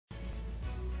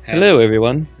Hello,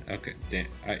 everyone. Okay, damn.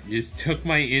 You just took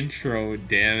my intro,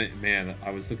 damn it, man.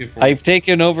 I was looking for. I've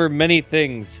taken over many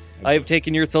things. I have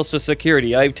taken your social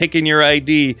security. I have taken your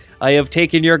ID. I have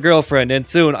taken your girlfriend, and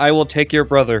soon I will take your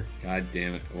brother. God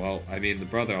damn it. Well, I mean, the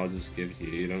brother I'll just give to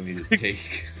you. You don't need to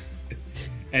take.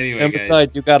 Anyway, And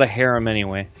besides, guys. you got a harem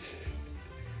anyway.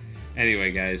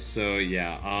 Anyway, guys. So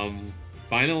yeah,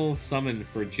 final summon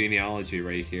for Genealogy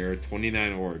right here.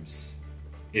 29 orbs.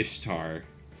 Ishtar.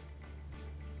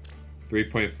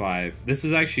 3.5. This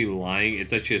is actually lying.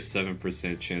 It's actually a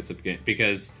 7% chance of getting,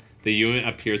 because the unit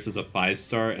appears as a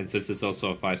 5-star, and since it's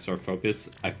also a 5-star focus,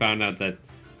 I found out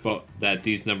that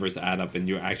these numbers add up, and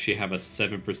you actually have a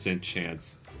 7%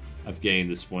 chance of getting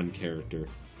this one character.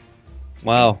 So,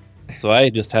 Wow. So I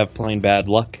just have plain bad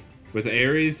luck. with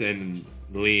Ares and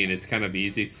Lean, it's kind of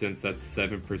easy since that's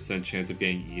 7% chance of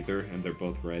getting either, and they're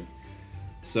both red.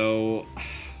 So,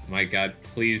 my God,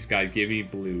 please, God, give me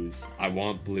blues. I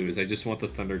want blues. I just want the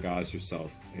Thunder Goddess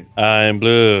herself. I'm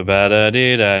blue,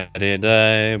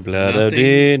 ba-da-dee-da-dee-da,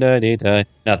 blah-da-dee-da-dee-da.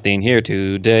 Nothing here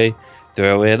today.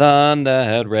 Throw it on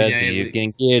that red so you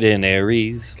can get an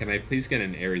Ares. Can I please get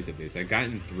an Ares at least? I've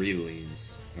gotten 3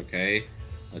 leans. Okay?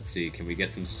 Let's see. Can we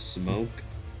get some smoke?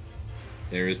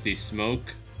 There is the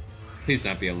smoke. Please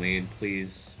not be a lean.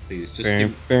 Please. Please. Just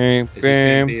give... Is this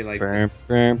gonna be like...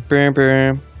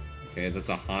 Okay, that's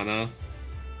a Hana.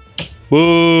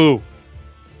 Boo!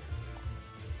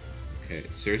 Okay,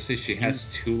 seriously, she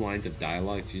has 2 lines of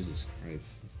dialogue? Jesus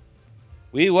Christ.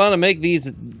 We want to make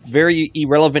these very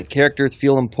irrelevant characters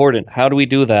feel important. How do we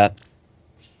do that?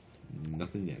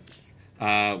 Nothing yet.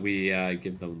 We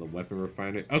give them the weapon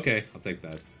refiner. Okay, I'll take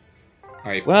that.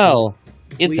 Alright. Well,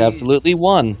 it's absolutely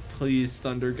 1. Please,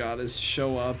 Thunder Goddess,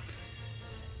 show up.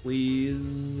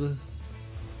 Please.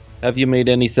 Have you made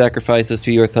any sacrifices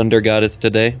to your Thunder Goddess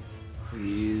today?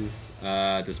 Please.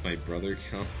 Does my brother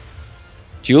count?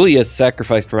 Julius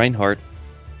sacrificed Reinhardt.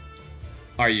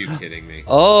 Are you kidding me?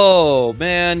 Oh,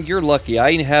 man, you're lucky.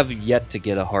 I have yet to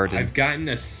get a Harden. I've gotten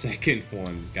a second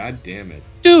one. God damn it.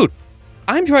 Dude,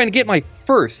 I'm trying to get my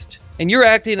first, and you're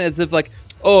acting as if like,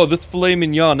 oh, this filet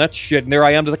mignon, that's shit. And there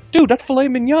I am, just like, dude, that's filet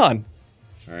mignon.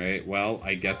 Alright, well,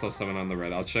 I guess I'll summon on the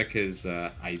red. I'll check his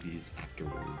IVs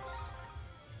afterwards.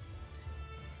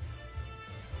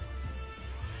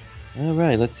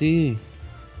 Alright, let's see.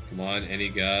 Come on, any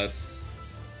gust?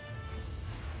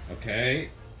 Okay.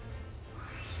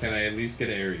 Can I at least get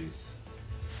Ares?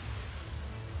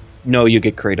 No, you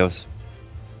get Kratos.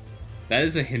 That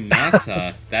is a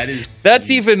Hinata. That is... That's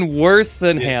even worse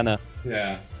than Hannah.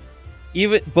 Yeah.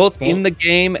 Even both in the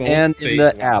game and in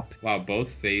the app. Wow, both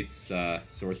Fates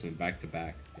swordsmen back to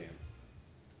back. Damn.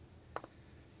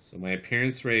 So my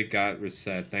appearance rate got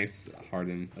reset. Thanks,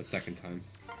 Harden, a second time.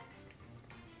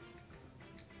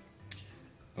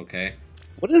 Okay.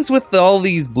 What is with all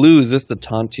these blues just to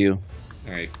taunt you?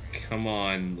 Alright, come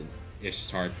on,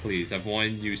 Ishtar, please. I've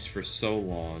wanted use for so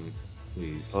long.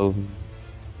 Please. Oh.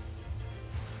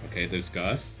 Okay, there's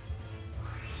Gus.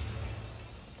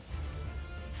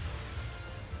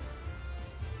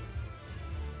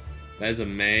 That is a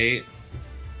May.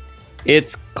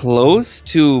 It's close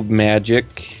to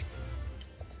magic.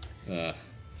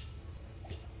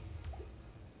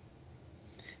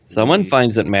 Someone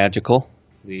finds it magical.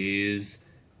 Please.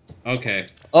 Okay.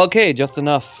 Okay, just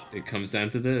enough. It comes down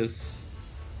to this.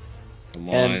 Come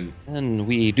on. And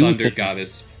we do Thunder things.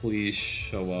 Goddess, please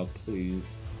show up, please.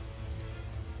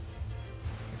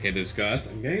 Okay, there's Gus.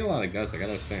 I'm getting a lot of Gus. I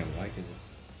gotta say, I'm liking it.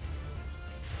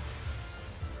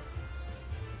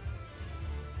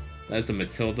 That's a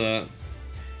Matilda.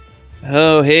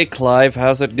 Oh, hey, Clive.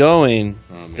 How's it going?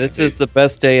 Oh, man, This is the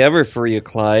best day ever for you,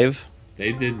 Clive.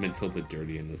 They did Matilda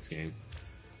dirty in this game.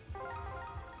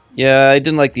 Yeah, I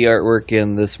didn't like the artwork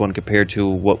in this one compared to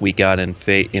what we got in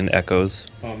Fate in Echoes.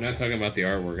 Oh, I'm not talking about the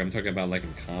artwork. I'm talking about, like,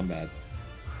 in combat.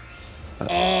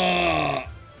 Oh!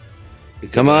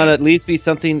 Come on, at least be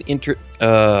something Thank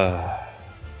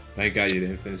God you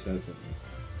didn't finish that sentence.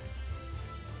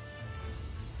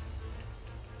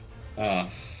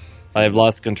 I've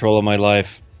lost control of my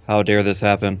life. How dare this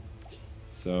happen?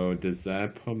 So, does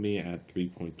that put me at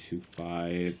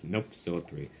 3.25? Nope, still at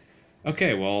 3.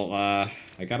 Okay, well, I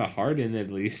got a Harden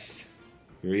at least.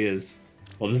 Here he is.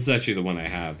 Well, this is actually the one I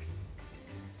have.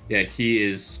 Yeah, he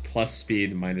is plus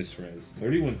speed minus res.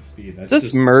 31 speed. That's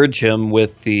Just merge him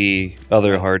with the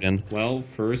other Harden. Well,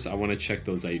 first, I want to check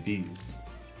those IVs.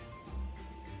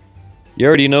 You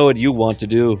already know what you want to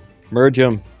do. Merge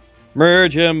him.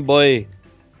 Merge him, boy.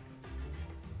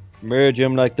 Merge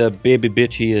him like the baby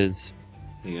bitch he is.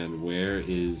 And where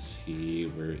is he?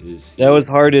 Where is he? That was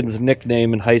Harden's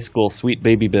nickname in high school, Sweet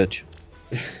Baby Bitch.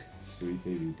 sweet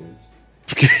baby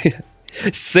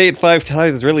bitch. Say it 5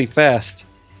 times really fast.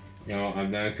 No, I'm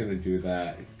not gonna do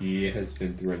that. He has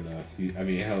been through enough. I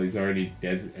mean, hell, he's already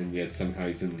dead, and yet somehow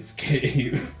he's in this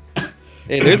game.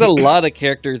 Hey, there's a lot of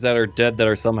characters that are dead that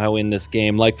are somehow in this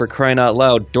game. Like, for crying out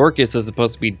loud, Dorcas is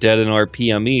supposed to be dead in our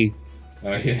PME.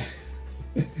 Oh,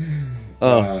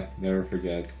 yeah. Never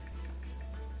forget.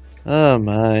 Oh,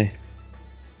 my.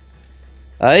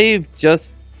 I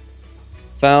just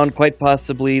found quite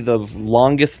possibly the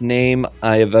longest name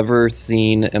I have ever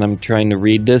seen, and I'm trying to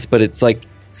read this, but it's like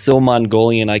so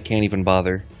Mongolian I can't even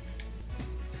bother.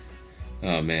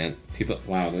 Oh, man. People,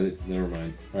 wow, never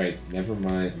mind. Alright, never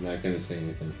mind. I'm not gonna say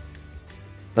anything.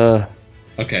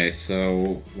 Okay,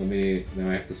 so now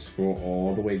I have to scroll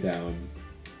all the way down.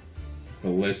 The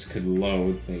list could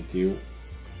load, thank you.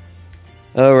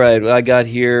 Alright, I got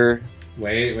here.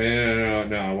 Wait,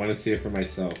 no, I want to see it for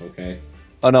myself, okay?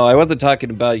 Oh no, I wasn't talking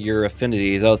about your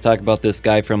affinities. I was talking about this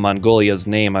guy from Mongolia's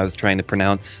name I was trying to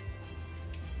pronounce.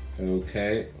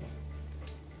 Okay.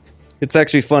 It's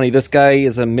actually funny. This guy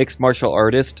is a mixed martial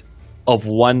artist of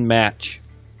 1 match.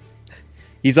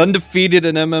 He's undefeated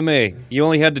in MMA. He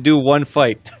only had to do 1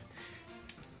 fight.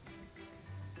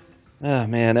 Ah,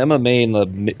 man, MMA in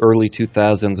the early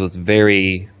 2000s was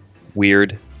very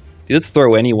weird. You just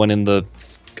throw anyone in the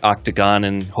octagon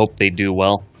and hope they do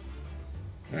well.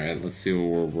 Alright, let's see what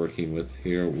we're working with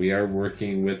here. We are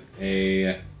working with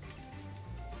a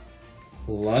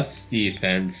plus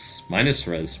defense minus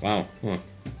res. Wow. Huh.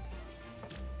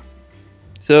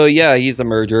 So yeah, he's a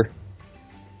merger.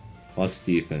 Plus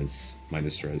defense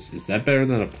minus res. Is that better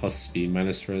than a plus speed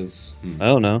minus res? I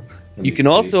don't know. You can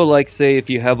also, like, say if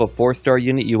you have a 4-star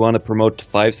unit you want to promote to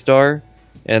 5-star,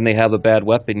 and they have a bad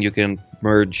weapon, you can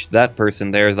merge that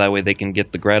person there. That way they can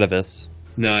get the Gradivis.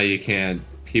 No, you can't.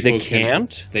 They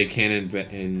can't? They can't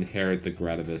inherit the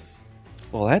Gradivis.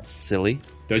 Well, that's silly.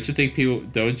 Don't you think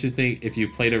if you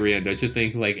played Arena, don't you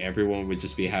think, like, everyone would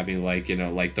just be having, like, you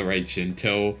know, like the right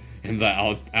Shinto and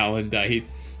the Alandite?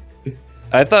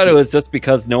 I thought it was just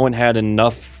because no one had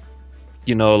enough,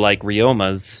 you know, like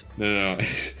Ryomas. No.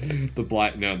 The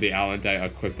Alandite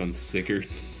equipped on Sicker.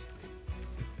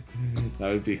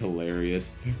 That would be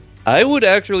hilarious. I would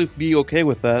actually be okay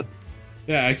with that.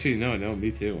 Yeah, actually, no,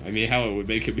 me too. I mean, how it would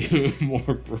make it be more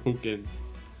broken.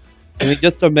 I mean,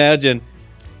 just imagine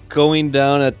going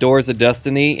down at Doors of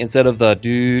Destiny, instead of the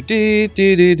do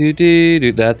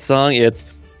that song, it's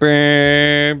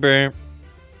brr, brr,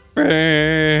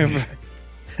 brr.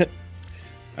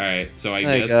 Alright, so I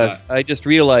Hey guess... guys, I just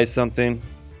realized something.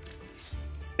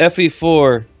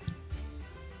 FE4,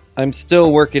 I'm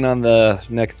still working on the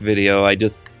next video. I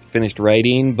just finished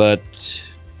writing, but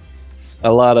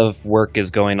a lot of work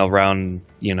is going around,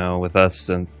 you know, with us,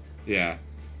 and yeah.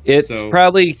 It's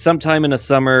probably sometime in the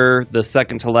summer, the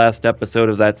second to last episode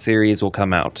of that series will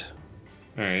come out.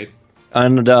 Alright.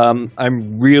 And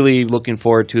I'm really looking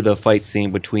forward to the fight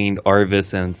scene between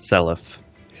Arvis and Seliph.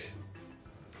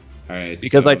 Alright,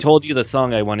 because I told you the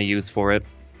song I want to use for it.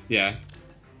 Yeah.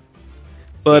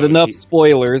 But enough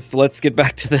spoilers, let's get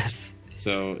back to this.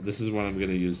 So, this is what I'm going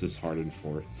to use this hardened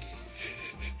for.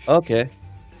 Okay.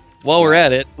 While we're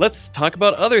at it, let's talk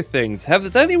about other things.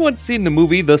 Has anyone seen the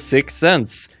movie The Sixth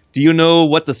Sense? Do you know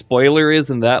what the spoiler is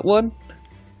in that one?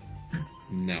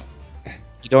 No.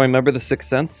 You don't remember The Sixth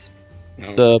Sense?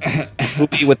 No. The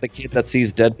movie with the kid that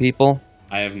sees dead people?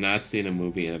 I have not seen a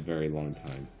movie in a very long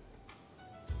time.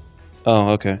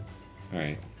 Oh, okay.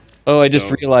 Alright. Oh, I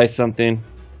just realized something.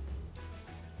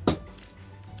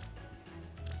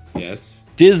 Yes?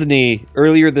 Disney,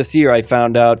 earlier this year, I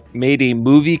found out, made a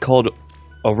movie called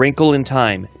A Wrinkle in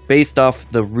Time, based off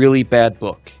the really bad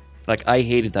book. Like, I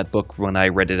hated that book when I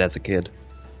read it as a kid.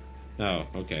 Oh,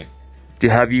 okay.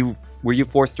 Were you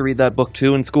forced to read that book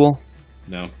too in school?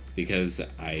 No, because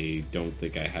I don't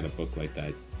think I had a book like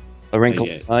that. A Wrinkle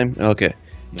in Time? Okay.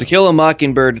 No. To Kill a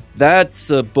Mockingbird, that's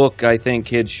a book I think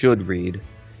kids should read.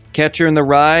 Catcher in the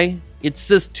Rye, it's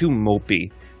just too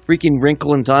mopey. Freaking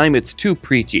Wrinkle in Time, it's too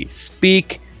preachy.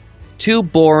 Speak, too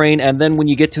boring, and then when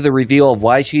you get to the reveal of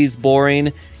why she's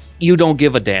boring, you don't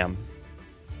give a damn.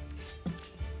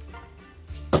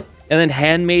 And then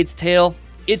Handmaid's Tale,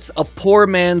 it's a poor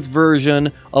man's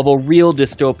version of a real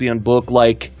dystopian book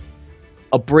like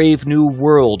A Brave New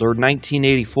World or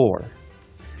 1984.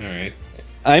 Alright.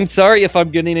 I'm sorry if I'm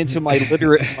getting into my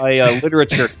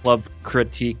literature club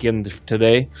critique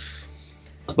today,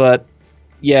 but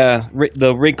yeah,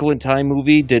 the Wrinkle in Time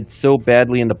movie did so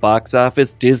badly in the box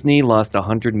office, Disney lost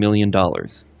 $100 million.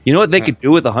 You know what they could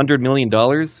do with $100 million?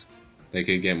 They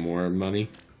could get more money?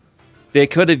 they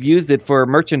could have used it for a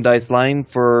merchandise line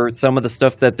for some of the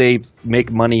stuff that they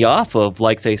make money off of,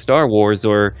 like, say, Star Wars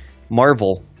or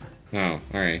Marvel. Oh, all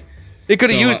right. They could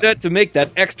have used that to make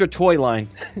that extra toy line.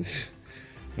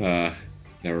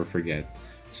 Never forget.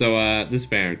 So, this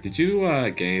banner, did you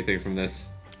get anything from this?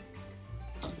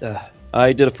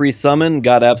 I did a free summon,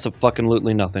 got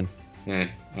abso-fucking-lutely nothing.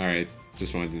 Alright.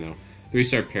 Just wanted to know.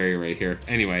 3-star parry right here.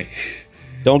 Anyway.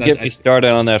 Don't get me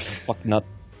started on that fuck nut.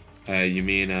 You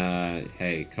mean,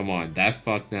 hey, come on. That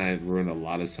fuck nut ruined a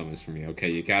lot of summons for me, okay?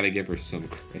 You gotta give her some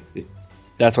credit.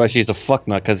 That's why she's a fuck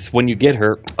nut, because when you get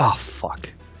her, oh, fuck.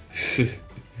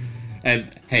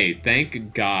 And, hey,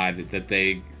 thank God that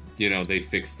they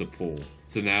fixed the pool.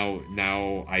 So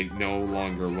now I no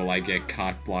longer will I get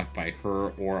cock-blocked by her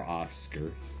or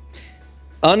Oscar.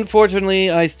 Unfortunately,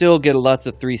 I still get lots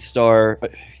of 3-star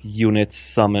units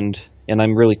summoned, and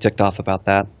I'm really ticked off about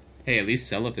that. Hey, at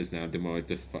least Seliph is now demoted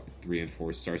to 3 and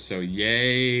 4 stars, so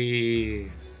yay!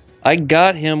 I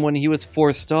got him when he was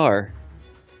 4-star.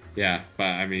 Yeah, but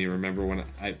I mean, remember when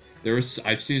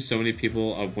I've seen so many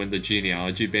people of when the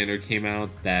Genealogy banner came out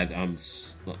that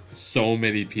so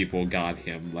many people got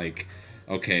him. Like,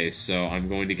 okay, so I'm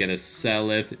going to get a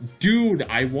Seliph. Dude,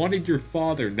 I wanted your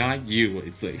father, not you.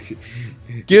 It's like,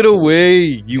 get away,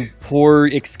 you poor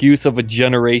excuse of a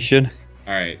generation.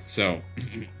 All right, so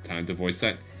time to voice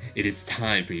that. It is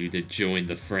time for you to join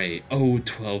the fray. Oh,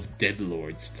 12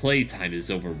 Deadlords, playtime is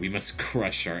over. We must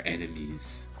crush our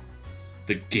enemies.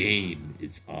 The game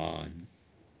is on.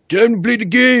 Time to play the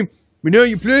game. But now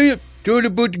you play it. Tell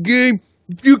about the game.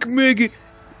 If you can make it.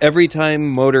 Every time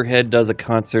Motorhead does a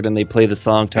concert and they play the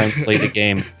song Time to Play the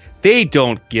Game, they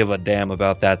don't give a damn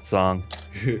about that song.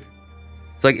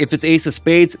 It's like, if it's Ace of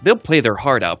Spades, they'll play their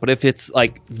heart out. But if it's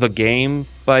like The Game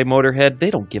by Motorhead, they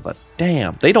don't give a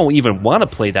damn. They don't even want to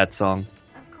play that song.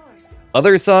 Of course.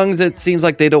 Other songs it seems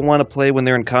like they don't want to play when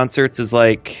they're in concerts is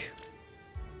like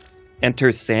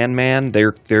Enter Sandman,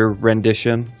 their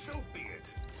rendition. So be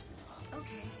it. Okay.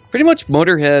 Pretty much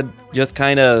Motorhead just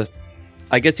kind of,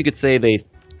 I guess you could say they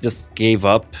just gave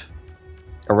up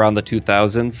around the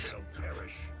 2000s.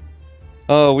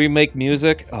 Oh, we make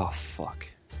music? Oh, fuck.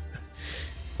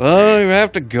 Well, you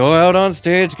have to go out on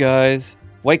stage, guys.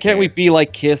 Why can't we be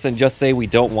like Kiss and just say we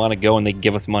don't want to go and they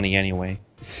give us money anyway?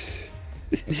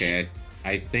 Okay,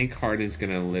 I think Hardin's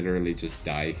gonna literally just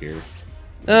die here.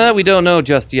 We don't know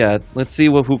just yet. Let's see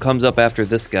who comes up after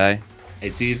this guy.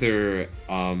 It's either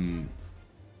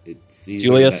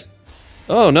Julius?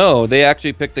 Oh no, they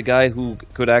actually picked a guy who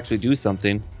could actually do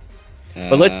something.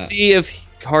 But let's see if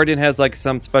Hardin has like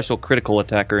some special critical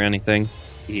attack or anything.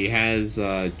 He has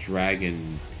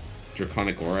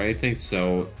Draconic Aura, I think,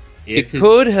 so if it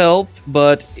could help,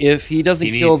 but if he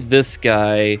doesn't kill this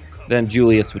guy, then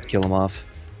Julius would kill him off.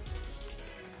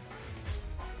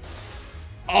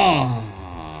 Oh,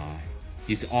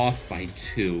 he's off by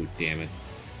 2, damn it.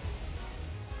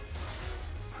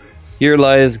 Here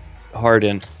lies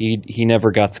Hardin. He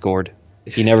never got scored.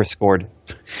 He never scored.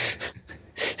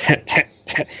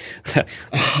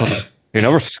 He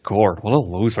never scored. What a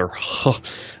loser.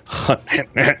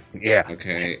 Yeah.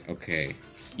 Okay.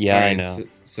 Yeah, right, I know.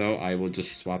 So I will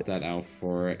just swap that out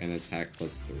for an attack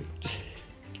plus 3.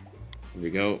 Here we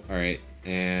go. Alright.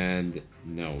 And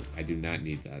no, I do not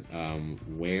need that.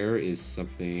 Where is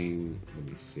something? Let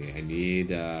me see. I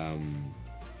need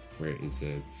where is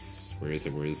it? Where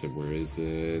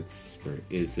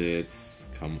is it?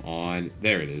 Come on.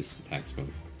 There it is. Attack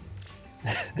mode.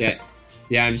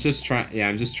 Yeah, I'm just trying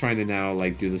to now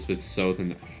like do this with Soth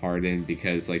and Hardin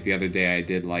because like the other day I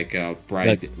did like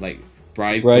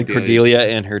Bride Cordelia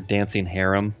and her dancing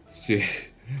harem. She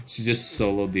just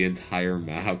soloed the entire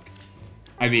map.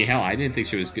 I mean, hell, I didn't think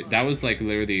she was good. That was like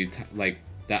literally like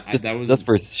that. That's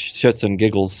for shits and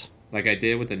giggles. Like I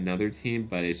did with another team,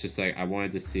 but it's just like I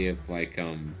wanted to see if like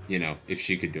if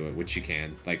she could do it, which she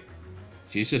can. Like,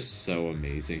 she's just so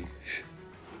amazing.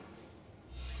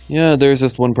 Yeah, there's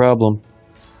just one problem.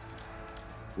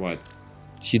 What?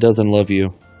 She doesn't love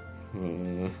you.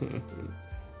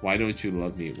 Why don't you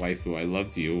love me, waifu? I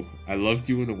loved you. I loved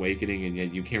you in Awakening, and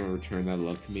yet you can't return that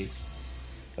love to me.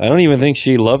 I don't even think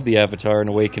she loved the Avatar in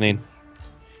Awakening.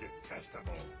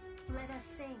 Detestable. Let us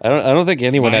sing. I don't think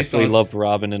anyone actually loved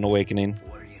Robin in Awakening.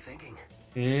 What are you thinking?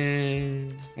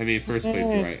 I mean, first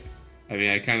playthrough, right? I mean,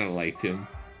 I kind of liked him.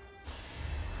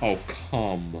 Oh,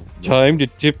 come. Time to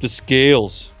tip the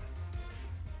scales.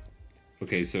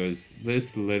 Okay, so is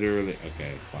this literally...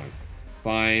 Okay,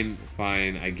 fine.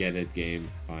 Fine, I get it, game.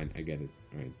 Fine, I get it.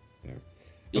 Alright, there.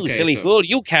 You silly fool,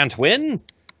 you can't win.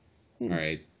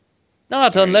 Alright.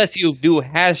 Not unless you do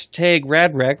hashtag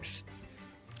Radrex.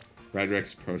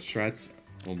 Radrex Pro Strats?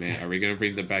 Oh man, are we gonna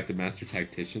bring them back to Master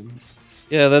Tactician?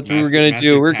 Yeah, that's what we're Master- gonna Master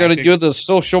do. We're gonna do Tactics? the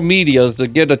social medias to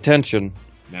get attention.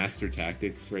 Master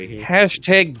Tactics right here.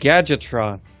 Hashtag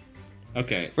Gadgetron.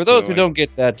 Okay. For those so who don't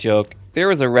get that joke, there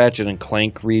was a Ratchet and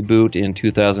Clank reboot in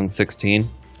 2016.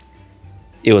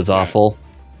 It was awful.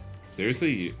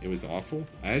 Seriously, it was awful?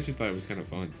 I actually thought it was kind of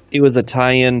fun. It was a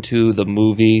tie-in to the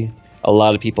movie. A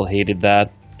lot of people hated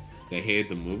that. They hated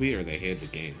the movie or they hated the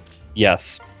game?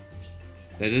 Yes.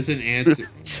 That doesn't answer.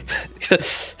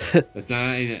 That's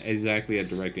not exactly a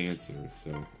direct answer, so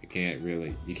you can't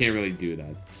really do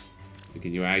that. So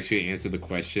can you actually answer the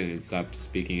question and stop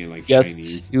speaking in like Yes,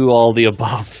 Chinese? do all the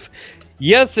above.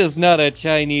 Yes is not a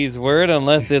Chinese word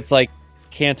unless it's like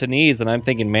Cantonese, and I'm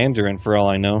thinking Mandarin for all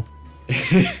I know.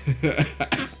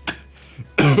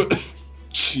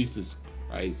 Jesus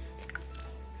Christ.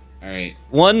 Alright.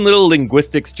 One little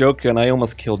linguistics joke, and I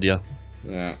almost killed you.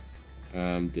 Yeah.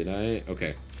 Did I?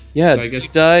 Okay. Yeah, So I guess- you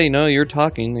die, you're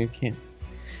talking, you can't.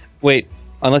 Wait,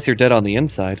 unless you're dead on the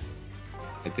inside.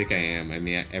 I think I am. I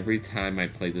mean, every time I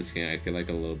play this game, I feel like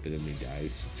a little bit of me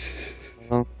dies.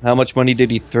 Well, how much money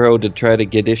did he throw to try to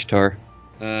get Ishtar?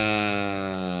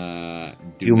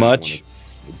 Too much?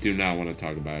 Do not want to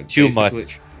talk about it. Too Basically-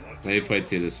 much. Let me put it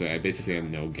to you this way. I basically have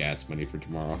no gas money for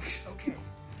tomorrow.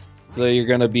 So you're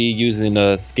gonna be using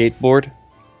a skateboard?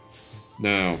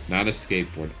 No, not a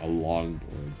skateboard. A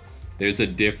longboard. There's a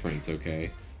difference,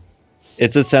 okay?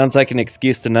 It just sounds like an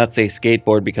excuse to not say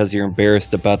skateboard because you're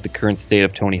embarrassed about the current state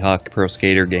of Tony Hawk Pro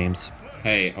Skater games.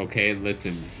 Hey, okay,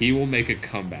 listen. He will make a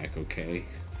comeback, okay?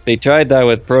 They tried that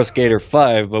with Pro Skater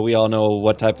 5, but we all know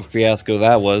what type of fiasco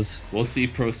that was. We'll see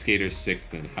Pro Skater 6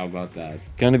 then. How about that?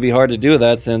 Gonna be hard to do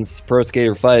that since Pro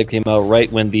Skater 5 came out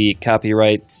right when the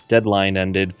copyright deadline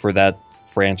ended for that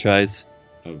franchise.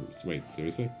 Oh, wait,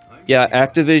 seriously? Yeah,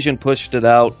 Activision pushed it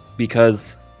out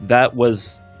because that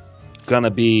was gonna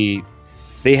be...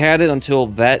 They had it until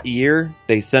that year.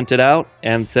 They sent it out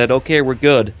and said, okay, we're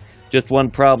good. Just one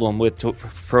problem with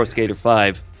Pro Skater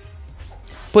 5.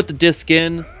 Put the disc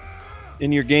in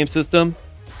your game system.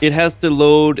 It has to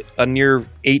load a near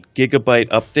 8 gigabyte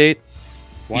update.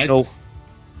 What?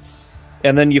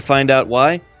 And then you find out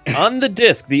why. On the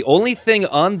disc, the only thing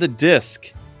on the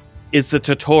disc is the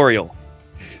tutorial.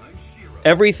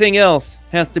 Everything else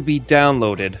has to be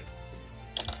downloaded.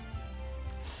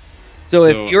 So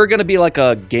if you're going to be like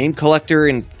a game collector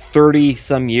in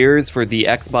 30-some years for the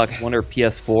Xbox One or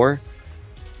PS4,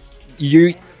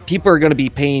 people are going to be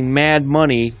paying mad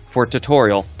money for a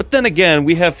tutorial. But then again,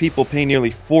 we have people paying nearly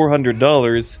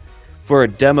 $400 for a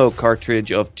demo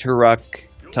cartridge of Turok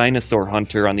Dinosaur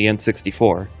Hunter on the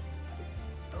N64.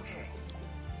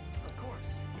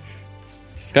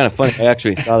 It's kind of funny. I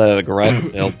actually saw that at a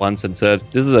garage sale once and said,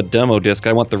 this is a demo disc.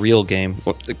 I want the real game.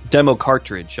 Well, the demo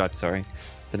cartridge, I'm sorry.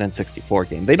 It's an N64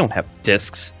 game. They don't have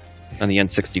discs on the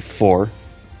N64.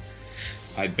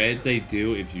 I bet they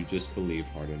do if you just believe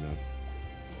hard enough.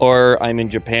 Or I'm in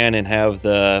Japan and have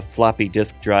the floppy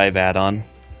disk drive add-on,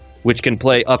 which can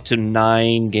play up to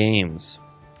 9 games.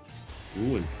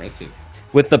 Ooh, impressive.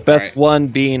 With the best Right. one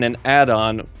being an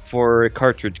add-on for a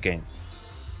cartridge game.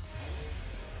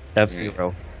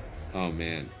 F-Zero. Oh,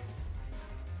 man.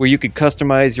 Where you could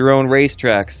customize your own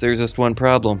racetracks. There's just one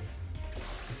problem.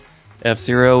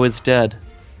 F-Zero is dead.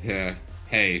 Yeah.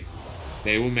 Hey,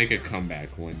 they will make a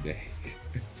comeback one day.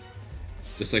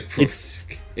 Just like Pro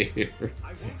Skater.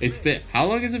 It's been... How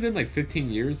long has it been? Like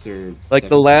 15 years or... Like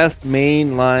the 17? last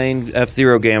mainline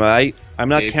F-Zero game. I'm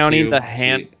not GameCube, counting the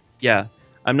hand... Yeah.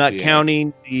 I'm not GX.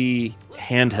 counting the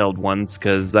handheld ones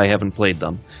because I haven't played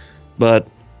them. But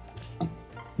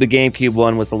the GameCube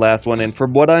one was the last one. And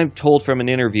from what I'm told from an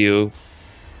interview,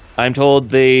 I'm told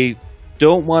they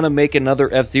don't want to make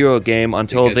another F-Zero game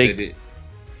until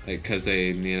because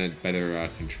they need a better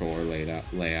controller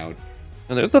layout.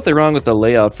 And there's nothing wrong with the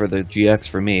layout for the GX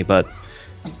for me, but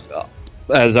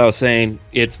as I was saying,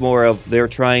 it's more of they're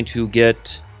trying to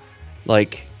get,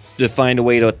 like, to find a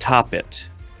way to top it.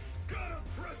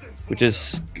 Which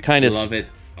is kind of... Love it.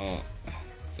 Oh,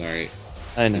 sorry.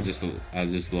 I know. I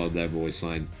just love that voice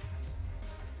line.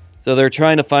 So they're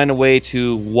trying to find a way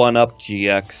to one-up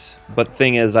GX, but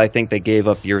thing is, I think they gave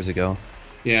up years ago.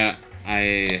 Yeah,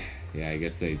 I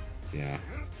guess I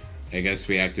guess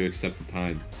we have to accept the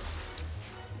time.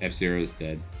 F-Zero is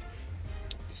dead.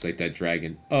 Just like that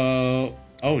dragon. Oh,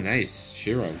 nice.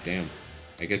 Shiro, damn.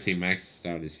 I guess he maxed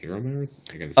out his hero merit?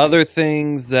 I gotta see. Other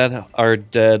things that are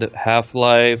dead,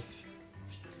 Half-Life.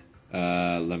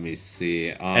 Let me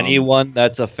see. Anyone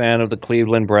that's a fan of the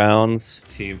Cleveland Browns.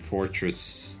 Team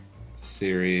Fortress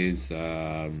series,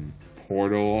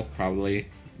 Portal, probably,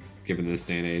 given this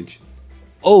day and age.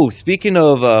 Oh, speaking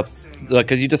of,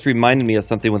 because you just reminded me of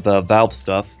something with the Valve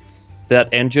stuff.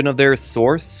 That engine of theirs,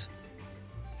 Source.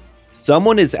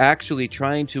 Someone is actually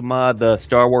trying to mod the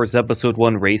Star Wars Episode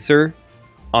 1 Racer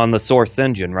on the Source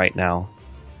engine right now.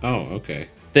 Oh, okay.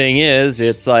 Thing is,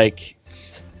 it's like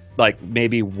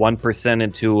maybe 1%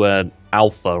 into an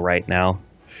alpha right now.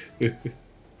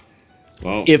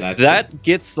 Well, If that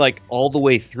gets like all the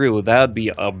way through, that would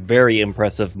be a very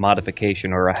impressive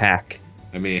modification or a hack.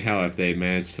 I mean, hell, if they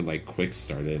managed to like quick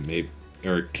start it, maybe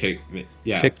or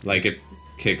like if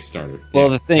Kickstarter. Well,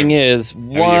 yeah. the thing is,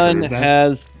 one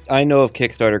has I know of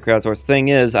Kickstarter crowdsource. Thing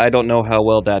is, I don't know how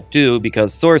well that do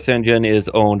because Source Engine is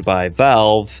owned by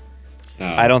Valve.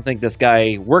 I don't think this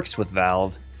guy works with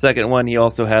Valve. Second one, he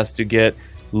also has to get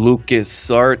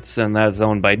LucasArts, and that's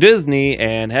owned by Disney.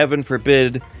 And heaven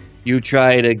forbid you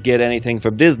try to get anything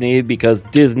from Disney because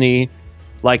Disney,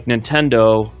 like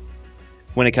Nintendo,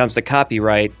 when it comes to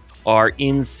copyright, are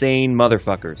insane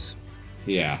motherfuckers.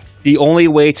 Yeah. The only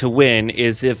way to win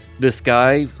is if this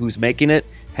guy who's making it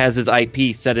has his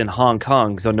IP set in Hong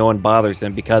Kong so no one bothers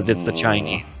him because it's the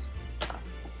Chinese.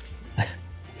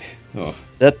 Oh.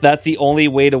 That's the only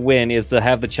way to win is to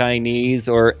have the Chinese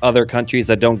or other countries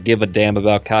that don't give a damn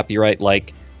about copyright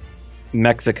like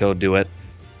Mexico do it.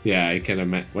 Yeah, I can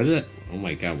imagine. What is it? Oh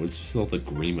my god, what's all the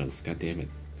Grimas? God damn it.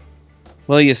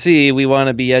 Well, you see, we want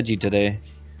to be edgy today.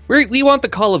 We want the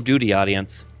Call of Duty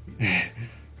audience. Let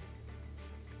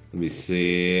me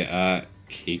see.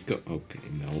 Keiko. Okay,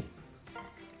 no.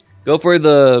 Go for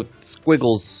the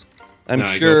squiggles. I'm No,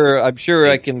 sure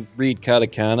I can read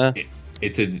katakana.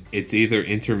 It's either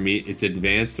intermediate, it's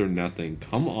advanced or nothing.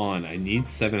 Come on, I need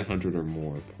 700 or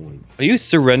more points. Are you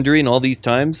surrendering all these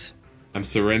times? I've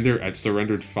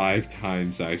surrendered 5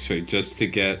 times actually just to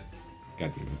get.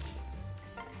 God damn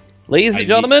it. Ladies and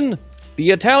gentlemen,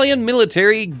 the Italian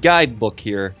military guidebook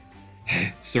here.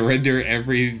 Surrender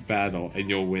every battle and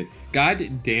you'll win.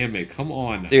 God damn it! Come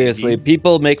on. Seriously,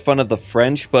 people make fun of the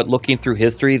French, but looking through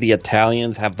history, the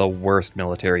Italians have the worst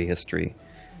military history.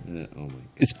 Oh my god.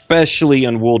 Especially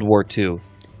in World War II.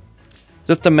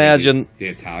 Just imagine... The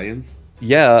Italians?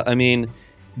 Yeah, I mean,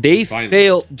 they Finally.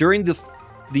 failed... During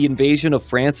the invasion of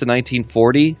France in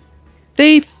 1940,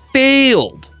 they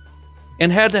failed!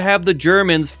 And had to have the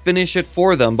Germans finish it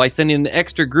for them by sending an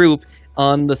extra group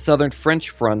on the southern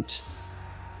French front.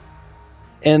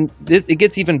 And it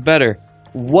gets even better.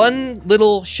 One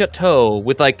little chateau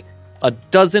with like a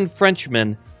dozen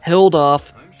Frenchmen held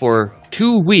off for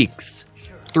 2 weeks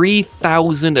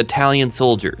 3,000 Italian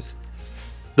soldiers.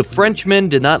 The Frenchmen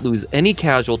did not lose any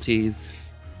casualties.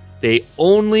 They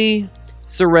only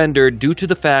surrendered due to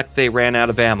the fact they ran out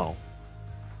of ammo.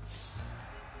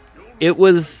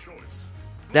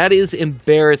 That is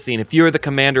embarrassing. If you're the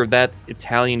commander of that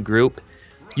Italian group,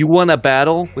 you won a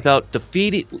battle without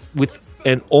defeating,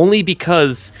 and only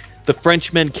because the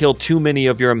Frenchmen killed too many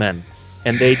of your men,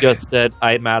 and they just said,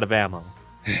 "I'm out of ammo."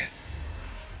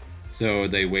 So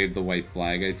they waved the white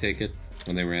flag, I take it,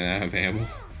 when they ran out of ammo?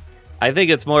 I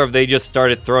think it's more of they just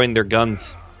started throwing their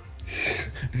guns.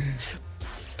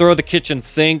 Throw the kitchen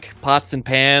sink, pots and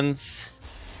pans.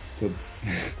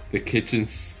 The kitchen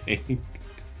sink.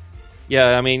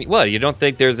 Yeah, I mean, what, you don't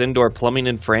think there's indoor plumbing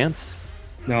in France?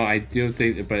 No, I do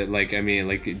think, but like, I mean,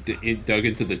 like, it dug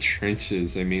into the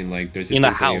trenches. I mean, like, don't you In a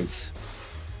think they- house.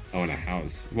 Oh, in a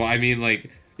house. Well, I mean,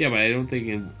 like, yeah, but I don't think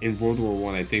in World War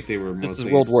One. I think they were mostly. This is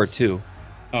World War II.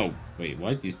 Oh, wait,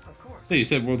 what? No, you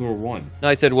said World War One. No,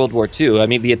 I said World War II. I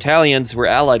mean, the Italians were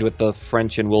allied with the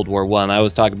French in World War I. I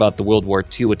was talking about the World War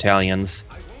II Italians.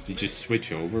 Did you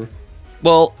switch over?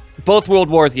 Well, both World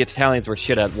Wars, the Italians were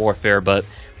shit at warfare, but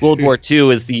World War II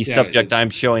is the subject I'm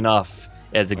showing off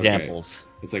as examples. Okay.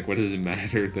 It's like, what does it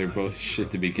matter? They're both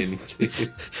shit to begin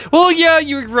with. Well, yeah,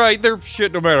 you're right. They're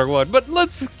shit no matter what. But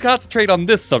let's concentrate on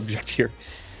this subject here.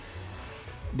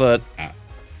 But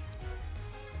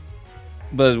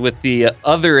with the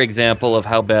other example of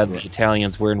how bad the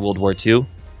Italians were in World War II,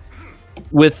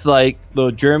 with like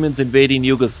the Germans invading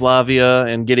Yugoslavia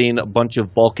and getting a bunch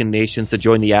of Balkan nations to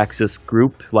join the Axis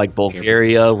group, like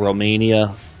Bulgaria,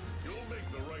 Romania,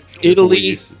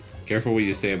 Italy. Careful what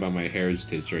you say about my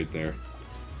heritage right there.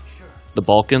 The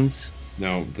Balkans?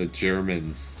 No, the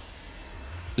Germans.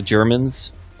 The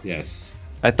Germans? Yes.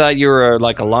 I thought you were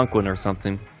like a Algonquin or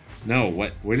something. No,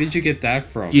 what? Where did you get that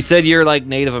from? You said you're like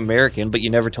Native American, but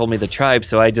you never told me the tribe,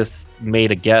 so I just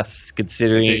made a guess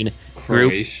considering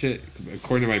group. Croatia,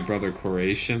 according to my brother,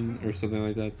 Croatian or something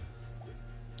like that.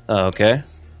 Oh, okay.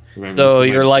 Remember, So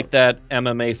you're like that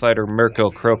MMA fighter Mirko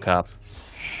Krokop.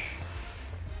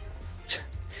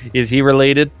 Is he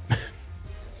related?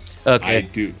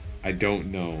 Okay. I don't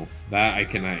know. That I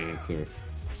cannot answer.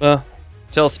 Well,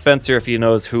 tell Spencer if he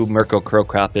knows who Mirko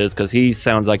Krokop is, because he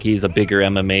sounds like he's a bigger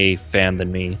MMA fan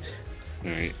than me.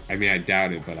 Alright. I mean, I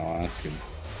doubt it, but I'll ask him.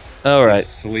 Alright. He's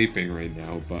sleeping right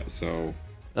now, but so...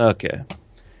 Okay.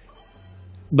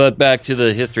 But back to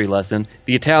the history lesson.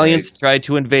 The Italians tried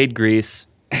to invade Greece,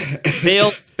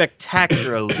 failed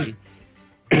spectacularly.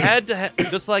 Had to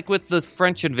just like with the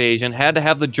French invasion, had to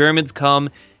have the Germans come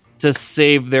to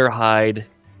save their hide,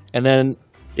 and then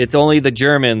it's only the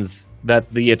Germans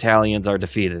that the Italians are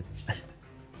defeated.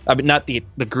 I mean, not the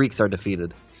Greeks are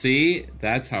defeated. See,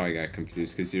 that's how I got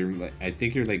confused, because I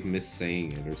think you're like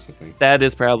missaying it or something. That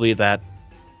is probably that.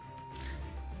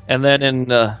 And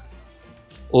then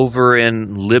over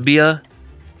in Libya,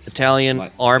 Italian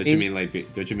army.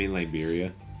 Don't you mean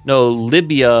Liberia? No,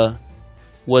 Libya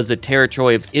was a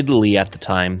territory of Italy at the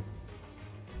time.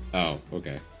 Oh,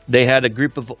 okay. They had a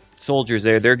group of soldiers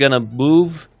there. They're going to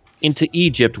move into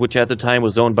Egypt, which at the time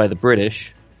was owned by the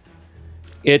British.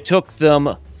 It took them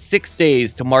 6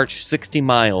 days to march 60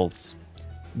 miles.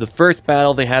 The first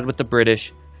battle they had with the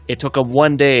British, it took them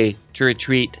 1 day to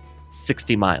retreat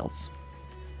 60 miles.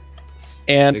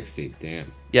 And 60,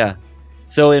 damn. Yeah.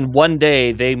 So in 1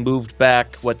 day, they moved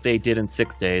back what they did in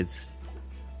 6 days.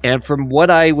 And from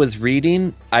what I was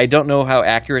reading, I don't know how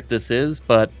accurate this is,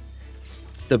 but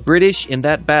the British in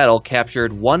that battle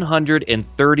captured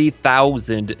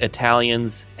 130,000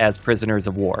 Italians as prisoners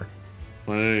of war.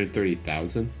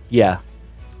 130,000? Yeah.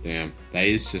 Damn. That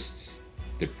is just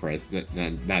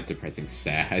not depressing,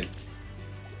 sad.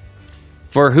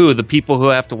 For who? The people who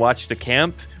have to watch the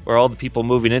camp? Or all the people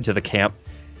moving into the camp?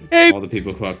 Hey, all the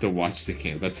people who have to watch the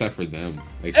camp. That's not for them.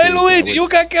 Like, hey Luigi, you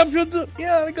got captured.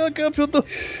 Yeah, I got captured.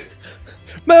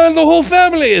 Man, the whole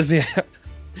family is here.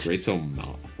 Grace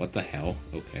O'Mal. What the hell?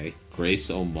 Okay. Grace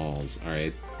O'Malls.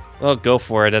 Alright. Well, go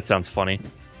for it. That sounds funny.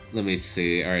 Let me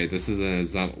see. Alright, this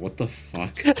is what the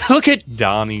fuck? Look at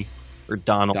Donnie. Or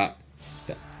Donald.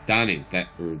 Donnie.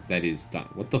 That is Don.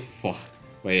 What the fuck?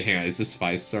 Wait, hang on. Is this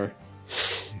 5-star?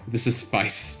 This is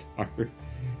 5-star.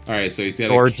 Alright, so he's got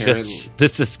gorgeous.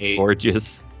 This is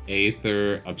gorgeous.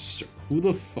 Aether, obstruct. Who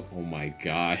the fuck? Oh my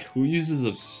god. Who uses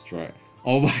obstruct?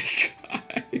 Oh my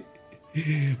god.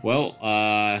 Well,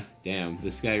 damn.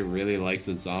 This guy really likes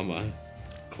Azama.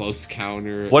 Close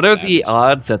counter. What are the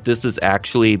odds that this is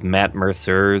actually Matt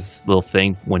Mercer's little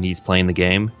thing when he's playing the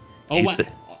game? Oh,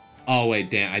 what? Oh, wait,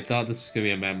 damn. I thought this was going to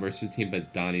be a Matt Mercer team,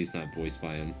 but Donnie's not voiced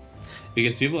by him.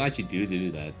 Because people actually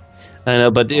do that. I know,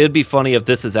 but it'd be funny if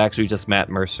this is actually just Matt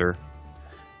Mercer.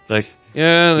 Like,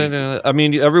 yeah, I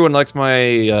mean, everyone likes my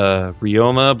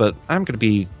Ryoma, but I'm going to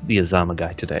be the Azama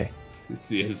guy today. It's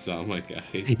the Azama guy.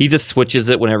 He just switches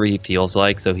it whenever he feels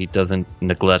like, so he doesn't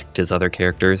neglect his other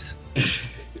characters. It's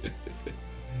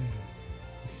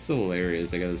so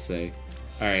hilarious, I gotta say.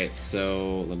 Alright,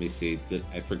 so, let me see.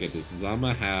 I forget, does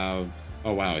Azama have...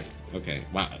 Oh, wow. Okay.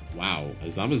 Wow.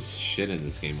 Azama's shit in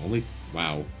this game.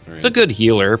 Wow. All right. It's a good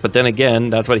healer, but then again,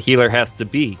 that's what healer has to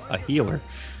be. A healer.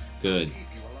 Good.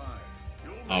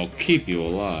 I'll keep you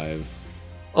alive.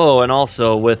 Oh, and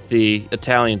also with the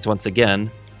Italians once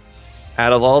again,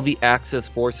 out of all the Axis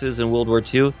forces in World War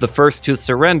II, the first to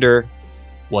surrender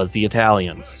was the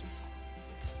Italians.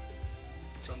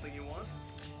 Something you want?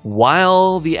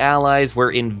 While the Allies were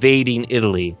invading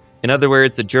Italy. In other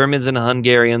words, the Germans and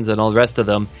Hungarians and all the rest of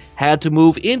them had to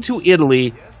move into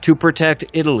Italy to protect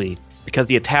Italy because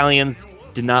the Italians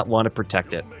did not want to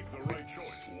protect it.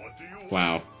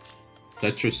 Wow.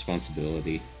 Such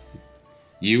responsibility.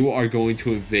 You are going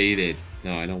to invade it.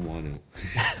 No, I don't want to.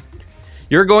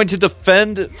 You're going to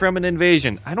defend from an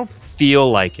invasion. I don't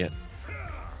feel like it.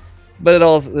 But it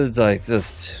also is like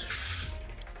just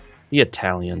the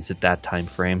Italians at that time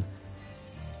frame.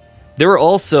 They were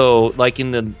also like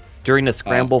during the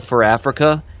scramble for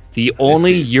Africa, the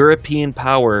only European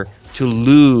power to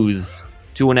lose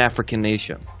to an African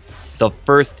nation. The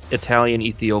first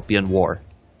Italian-Ethiopian War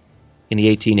in the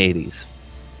 1880s.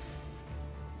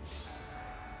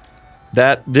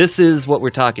 This is what we're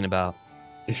talking about.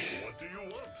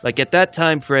 Like at that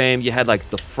time frame, you had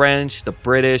like the French, the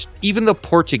British, even the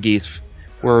Portuguese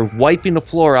were wiping the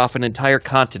floor off an entire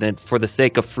continent for the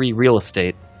sake of free real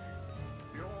estate.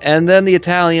 And then the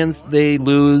Italians, they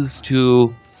lose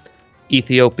to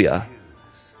Ethiopia.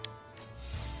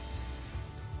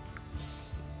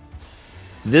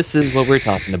 This is what we're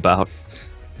talking about.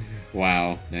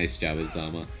 Wow, nice job,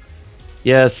 Azama.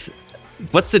 Yes.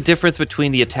 What's the difference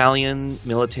between the Italian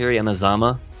military and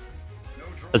Azama?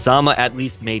 Azama at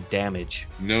least made damage.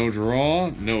 No draw,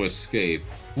 no escape.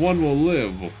 One will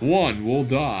live, one will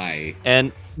die.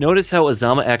 And notice how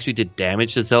Azama actually did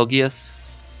damage to Zelgius?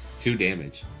 2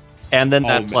 damage. And then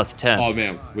that man. plus 10. Oh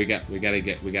man, we gotta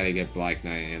get Black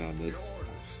Knight in on this.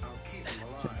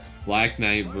 Black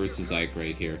Knight versus Ike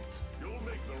right here.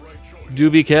 Do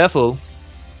be careful.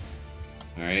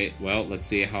 All right. Well, let's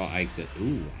see how Ike did.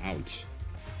 Ooh, ouch.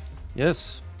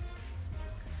 Yes.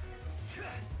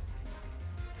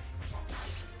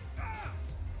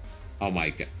 Oh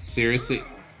my god! Seriously,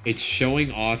 it's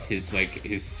showing off his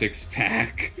six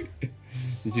pack.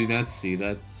 Did you not see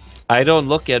that? I don't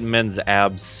look at men's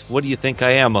abs. What do you think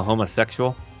I am, a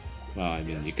homosexual? Well, I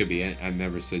mean, you could be. I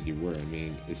never said you were. I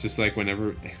mean, it's just like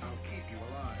whenever.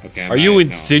 Okay. Are you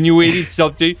insinuating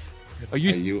something? Are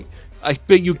you? I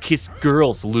bet you kiss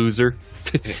girls, loser.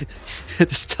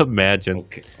 Just imagine.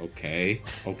 Okay.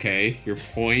 Your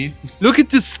point. Look at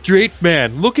this straight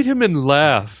man. Look at him and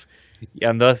laugh.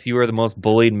 And thus, you are the most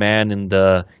bullied man in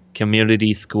the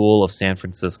community school of San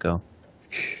Francisco.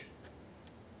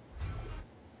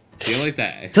 Feel like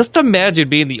that. Just imagine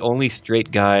being the only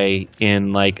straight guy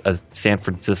in like a San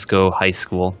Francisco high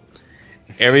school.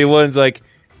 Everyone's like,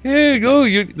 "Hey, go!"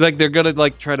 You like they're gonna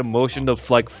like try to motion to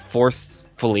like force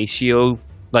fellatio,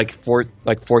 force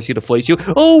you to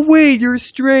fellatio. Oh wait, you're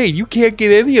straight. You can't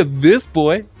get any of this,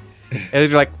 boy. And they're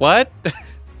like, "What?"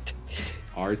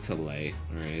 Artile,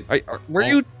 alright. Were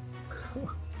you?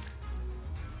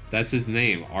 That's his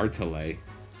name, Artile.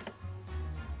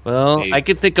 Well, Hey. I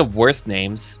could think of worse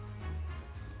names.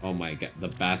 Oh my god, the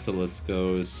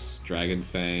Basiliskos,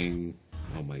 Dragonfang.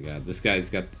 Oh my god, this guy's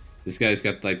got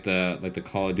like the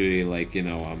Call of Duty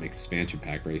expansion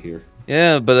pack right here.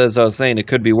 Yeah, but as I was saying, it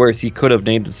could be worse. He could have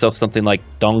named himself something like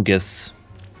Dongus.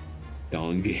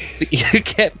 Dongus. You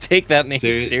can't take that name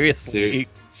seriously.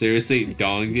 Seriously,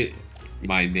 Dong.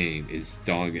 My name is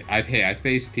Dong. I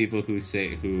faced people who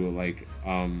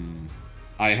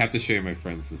I have to show you my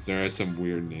friends list. There are some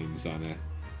weird names on it.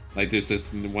 Like there's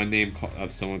this one name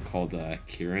of someone called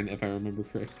Kieran, if I remember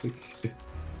correctly.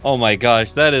 Oh my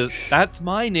gosh, that's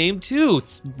my name too.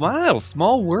 Wow,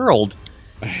 small world.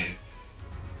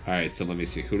 Alright, so let me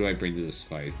see. Who do I bring to this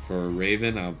fight? For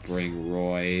Raven, I'll bring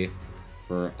Roy.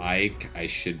 For Ike, I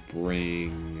should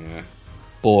bring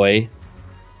Boy.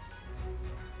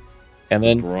 And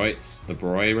then the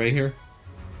Broy right here.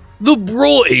 the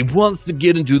Broy wants to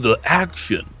get into the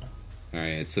action.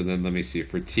 Alright, so then let me see.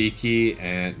 For Tiki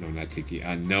and not Tiki,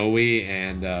 Noe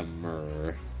and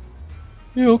Myrrh.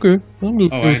 Yeah, okay. I'm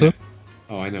good with that.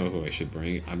 I know who I should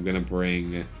bring. I'm gonna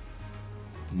bring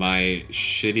my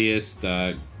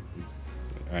shittiest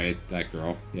alright, that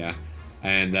girl, yeah.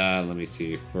 And let me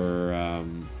see. For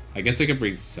I guess I can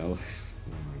bring Cell.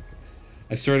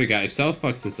 I swear to God, if Cell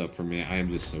fucks this up for me, I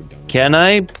am just so done. Can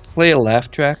I play a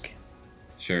laugh track?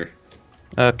 Sure.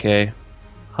 Okay.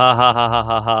 Ha ha ha ha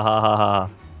ha ha ha ha ha.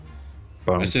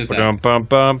 Bum bum bum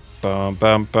bum bum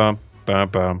bum bum bum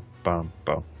bum bum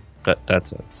bum.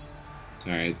 That's it.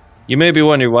 Alright. You may be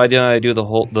wondering why didn't I do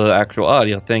the actual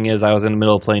audio thing is I was in the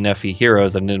middle of playing FE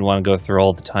Heroes and didn't want to go through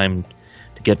all the time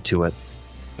to get to it.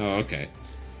 Oh, okay.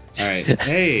 Alright.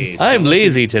 Hey, I'm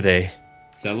lazy today.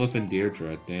 Celip and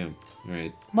Deirdre, damn.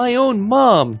 Alright. My own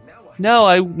mom. Now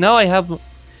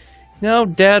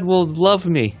Dad will love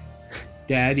me.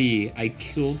 Daddy, I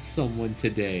killed someone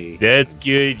today. That's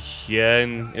good,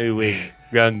 Sean. Oh wait,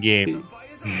 wrong game.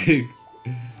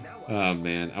 Oh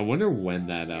man, I wonder when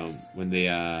that when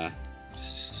the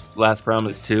Last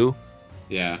Promise 2?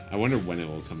 yeah, I wonder when it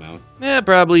will come out. Yeah,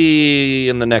 probably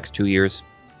in the next 2 years.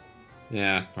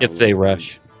 Yeah, If they probably.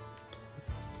 rush.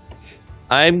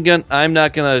 I'm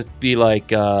not gonna be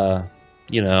like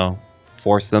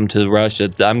force them to rush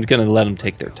it. I'm gonna let them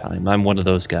take their time. I'm one of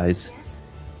those guys.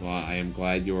 Well, I am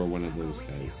glad you are one of those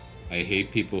guys. I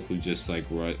hate people who just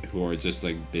who are just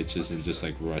like bitches and just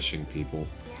like rushing people.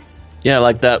 Yeah,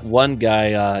 like that one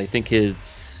guy. I think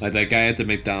his. Like that guy at the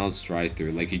McDonald's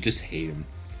drive-thru. Like you just hate him.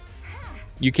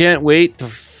 You can't wait for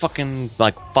fucking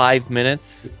like 5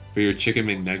 minutes. For your chicken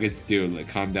McNuggets, dude. Like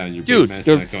calm down. Your Dude, Big Mac's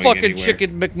they're not going fucking anywhere.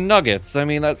 chicken McNuggets. I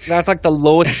mean, that's like the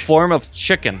lowest form of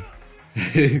chicken.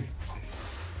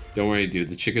 Don't worry, dude.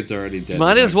 The chicken's already dead.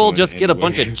 Might They're as not well going just get a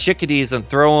bunch anywhere. of chickadees and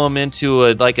throw them into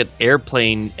an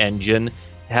airplane engine,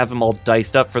 have them all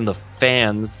diced up from the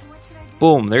fans.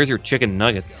 Boom, there's your chicken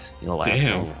nuggets. You know,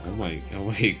 Damn! Oh my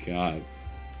god!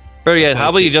 But yeah, That's how like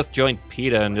about you it. just join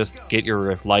PETA and just get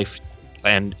your life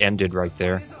ended right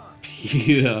there?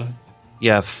 PETA.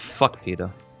 Yeah, fuck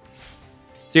PETA.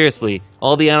 Seriously,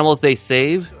 all the animals they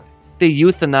save, they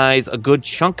euthanize a good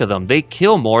chunk of them. They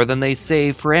kill more than they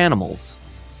save for animals.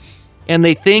 And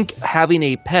they think having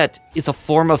a pet is a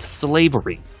form of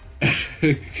slavery.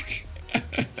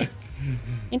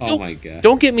 And Oh my god!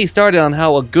 Don't get me started on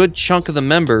how a good chunk of the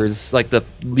members, like the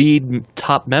lead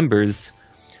top members,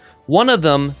 One of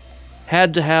them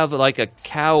had to have like a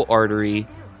cow artery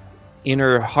in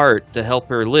her heart to help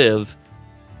her live,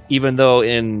 even though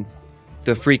in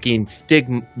the freaking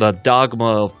the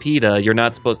dogma of PETA, you're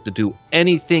not supposed to do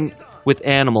anything with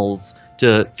animals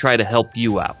to try to help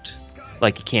you out.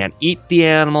 Like, you can't eat the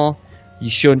animal, you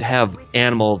shouldn't have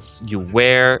animals you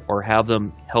wear or have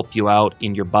them help you out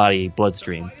in your body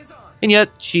bloodstream. And yet,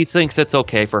 she thinks it's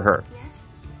okay for her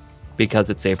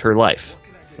because it saved her life.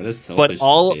 What a selfish But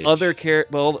all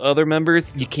bitch. other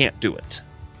members, you can't do it.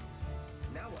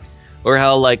 Or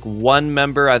how, like, one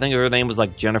member, I think her name was,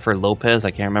 like, Jennifer Lopez. I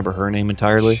can't remember her name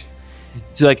entirely.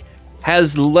 She's, like,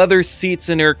 has leather seats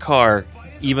in her car,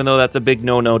 even though that's a big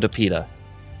no-no to PETA.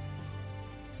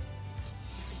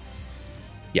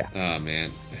 Yeah. Oh,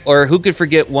 man. Or who could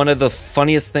forget one of the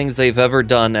funniest things they've ever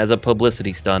done as a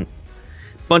publicity stunt?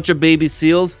 Bunch of baby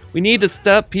seals. We need to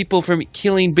stop people from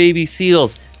killing baby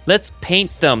seals. Let's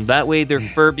paint them. That way their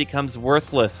fur becomes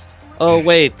worthless. Oh,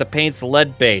 wait, the paint's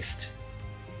lead-based.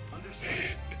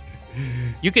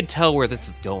 You can tell where this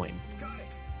is going.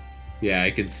 Yeah,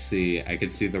 I could see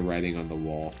the writing on the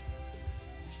wall.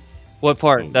 What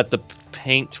part? That the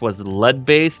paint was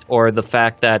lead-based, or the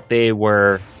fact that they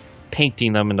were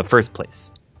painting them in the first place?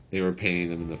 They were painting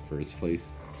them in the first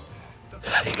place.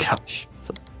 Gosh.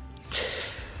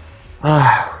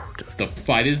 The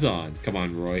fight is on. Come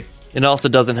on, Roy. It also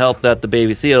doesn't help that the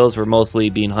baby seals were mostly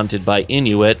being hunted by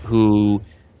Inuit who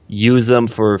use them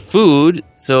for food,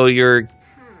 so you're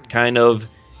kind of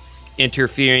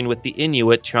interfering with the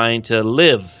Inuit trying to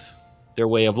live their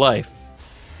way of life.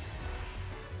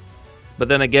 But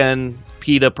then again,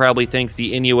 PETA probably thinks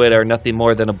the Inuit are nothing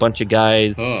more than a bunch of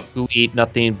guys who eat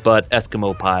nothing but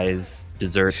Eskimo pies,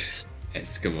 desserts.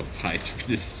 Eskimo pies for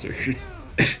dessert.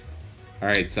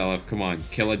 Alright, Selef, come on.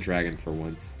 Kill a dragon for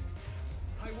once.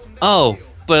 Oh,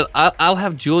 but I'll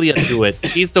have Julia do it.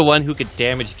 She's the one who could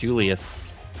damage Julius.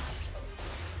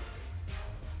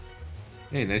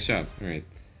 Hey, nice job. Alright.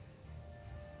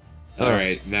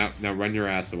 Alright, now run your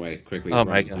ass away quickly. Oh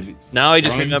my god. Now I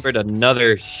just remembered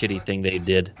another shitty thing they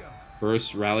did.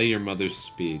 First, rally your mother's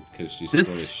speed, because she's slow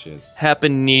as shit.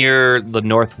 Happened near the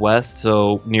northwest,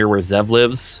 so near where Zev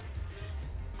lives.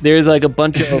 There's like a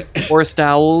bunch of forest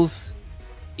owls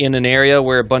in an area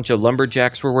where a bunch of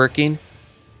lumberjacks were working.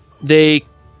 They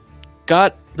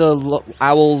got the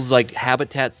owls' like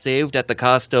habitat saved at the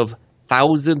cost of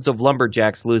thousands of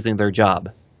lumberjacks losing their job.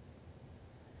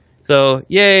 So,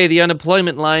 yay, the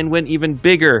unemployment line went even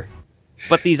bigger.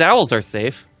 But these owls are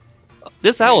safe.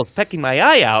 This owl is pecking my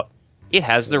eye out. It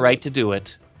has the right to do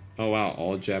it. Oh wow,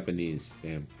 all Japanese.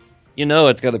 Damn. You know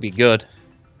it's gonna be good.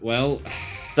 Well,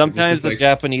 sometimes the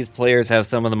Japanese players have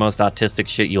some of the most autistic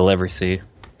shit you'll ever see.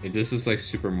 If this is like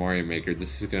Super Mario Maker,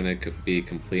 this is gonna be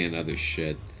complete and utter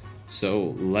shit.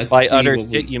 So let's By see utter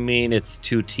shit, you mean it's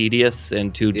too tedious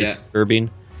and too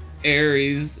disturbing?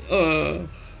 Ares,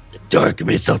 Dark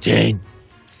Mistletoe.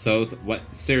 So, what?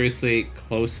 Seriously,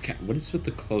 what is with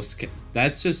the close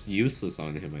that's just useless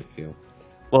on him, I feel.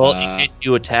 Well, in case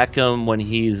you attack him when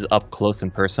he's up close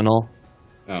and personal.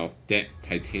 Oh, damn.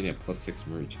 Titania +6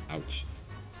 merge. Ouch.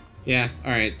 Yeah,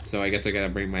 alright, so I guess I gotta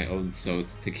bring my own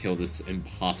Soth to kill this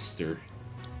imposter.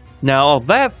 Now,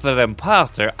 that's an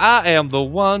imposter. I am the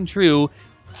one true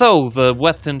Thoth the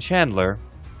Weston Chandler.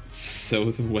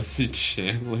 So the Weston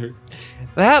Chandler?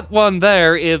 That one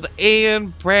there is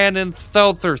Ian Brandon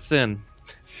Thotherson.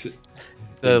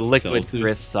 The Liquid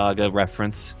Chris saga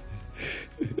reference.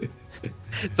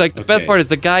 It's like the best part is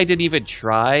the guy didn't even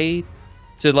try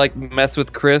to like mess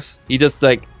with Chris. He just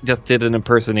did an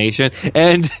impersonation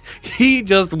and he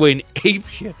just went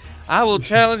apeshit. I will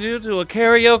challenge you to a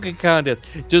karaoke contest.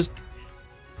 Just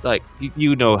like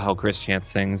you know how Chris Chance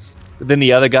sings. But then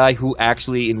the other guy who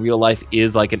actually in real life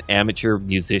is like an amateur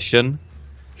musician.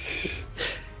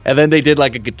 And then they did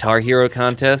like a Guitar Hero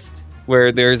contest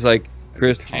where there's like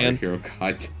Chris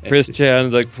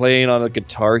Chan's like playing on a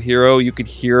Guitar Hero. You could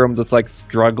hear him just like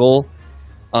struggle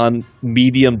on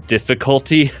medium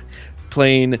difficulty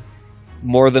playing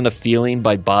More Than a Feeling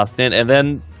by Boston. And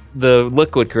then the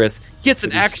Liquid Chris gets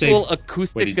an actual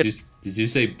acoustic. Wait, did you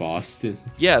say Boston?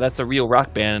 Yeah, that's a real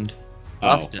rock band.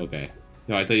 Boston. Oh, okay.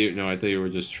 No, I thought you were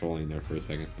just trolling there for a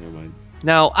second. Never mind.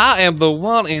 Now I am the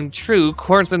one and true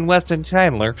Corson Weston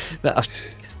Chandler.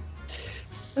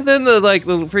 And then the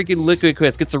freaking Liquid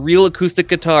Chris gets a real acoustic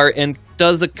guitar and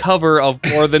does a cover of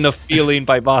More Than a Feeling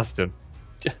by Boston.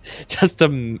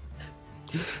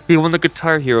 He won the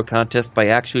Guitar Hero contest by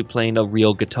actually playing a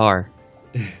real guitar.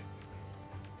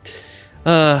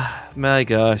 My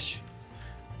gosh.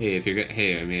 Hey, if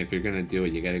you're gonna do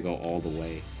it, you gotta go all the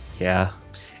way. Yeah.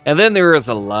 And then there was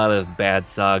a lot of bad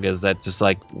sagas that just,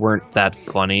 like, weren't that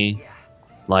funny.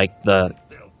 Like the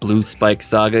Blue Spike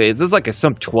saga. Is this like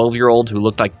some 12-year-old who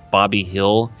looked like Bobby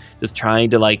Hill just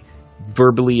trying to, like,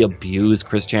 verbally abuse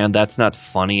Christian? That's not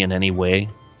funny in any way.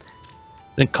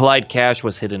 Then Clyde Cash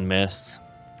was hit and miss.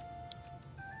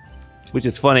 Which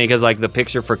is funny because, like, the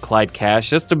picture for Clyde Cash,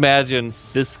 just imagine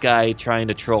this guy trying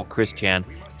to troll Christian.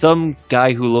 Some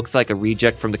guy who looks like a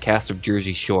reject from the cast of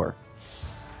Jersey Shore.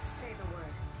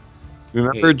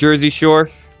 Remember Hey. Jersey Shore?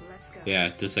 Yeah,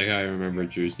 just like how I remember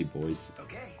Jersey Boys.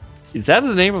 Is that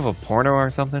the name of a porno or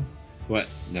something? What?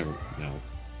 Never. No.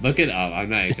 Look it up. I'm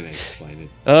not gonna explain it.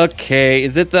 Okay,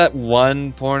 is it that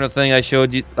one porno thing I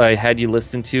showed you? I had you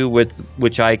listen to, with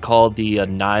which I called the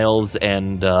Niles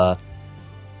and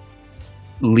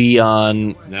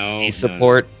Leon No, C no,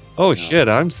 support? Oh No. shit!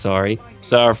 I'm sorry.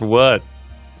 Sorry for what?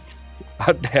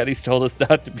 Our daddy's told us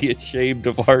not to be ashamed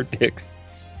of our dicks.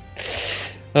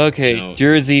 Okay, No,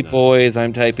 Jersey it's not. Boys.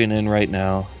 I'm typing in right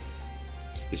now.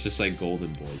 It's just like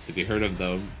Golden Boys. Have you heard of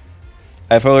them?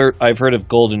 I've heard of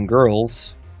Golden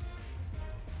Girls.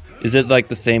 Is it like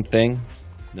the same thing?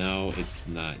 No, it's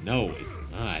not. No, it's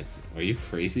not. Are you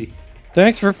crazy?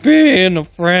 Thanks for being a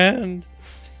friend.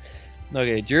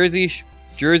 Okay,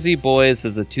 Jersey Boys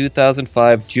is a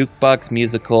 2005 jukebox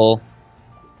musical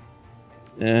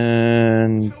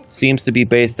and seems to be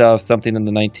based off something in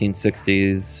the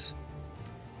 1960s.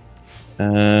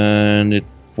 And it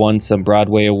won some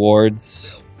Broadway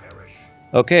awards.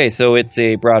 Okay, so it's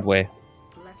a Broadway.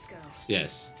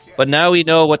 Yes. But now we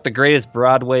know what the greatest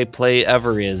Broadway play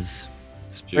ever is.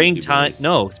 Springtime. Boys.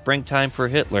 No, Springtime for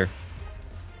Hitler.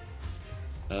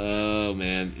 Oh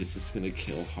man, is this gonna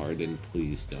kill Harden?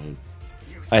 Please don't.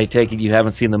 I take it you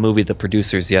haven't seen the movie The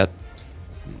Producers yet.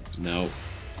 No.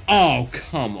 Oh,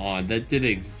 come on. That did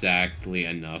exactly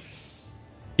enough.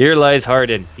 Here lies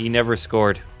Harden. He never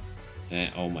scored.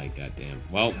 Oh my goddamn.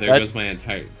 Well, there That- goes my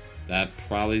entire... That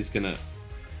probably is gonna...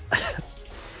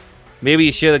 Maybe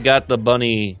you should have got the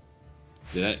bunny.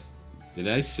 Did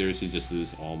I seriously just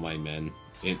lose all my men?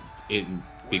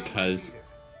 Because...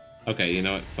 Okay, you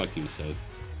know what? Fuck you, Seth.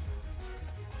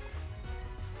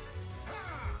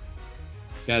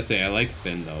 Gotta say, I like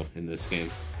Finn, though, in this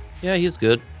game. Yeah, he's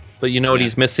good. But you know what Yeah.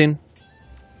 he's missing?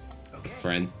 A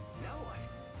friend.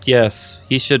 Yes,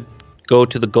 he should go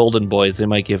to the Golden Boys. They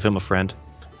might give him a friend.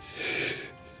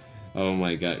 Oh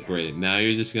my god, great. Now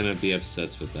you're just gonna be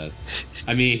obsessed with that.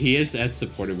 I mean, he is as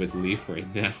supportive with Leaf right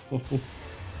now.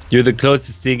 You're the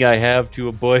closest thing I have to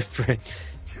a boyfriend.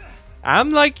 I'm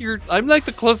like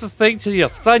the closest thing to your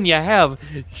son you have.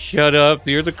 Shut up.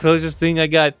 You're the closest thing I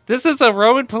got. This is a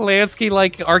Roman Polanski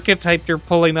like archetype you're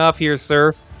pulling off here,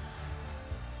 sir.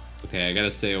 Okay, I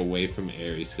gotta stay away from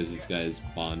Ares because this guy's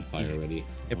bonfire already.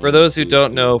 And for those who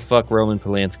don't know, fuck Roman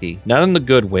Polanski. Not in the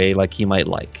good way, like he might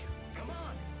like.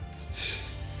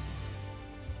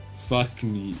 Fuck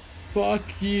me. Fuck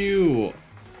you.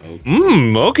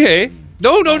 Okay. Okay.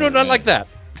 No, not Alright. like that.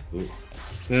 Ooh.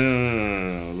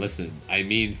 No. Listen, I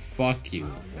mean, fuck you.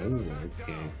 Oh,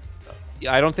 okay.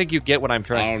 I don't think you get what I'm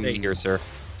trying to say here, sir.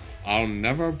 I'll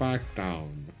never back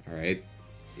down. All right,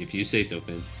 if you say so,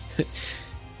 Finn.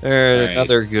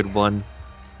 Another good one.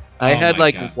 I Oh had my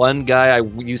like God. one guy I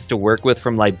used to work with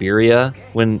from Liberia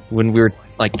when we were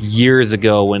like years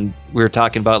ago when we were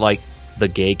talking about like the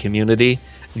gay community.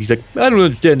 And he's like, I don't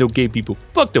understand no gay people.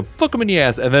 Fuck them in the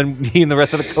ass. And then me and the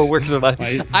rest of the coworkers are like,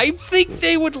 Why- I think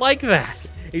they would like that.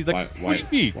 He's like, Why what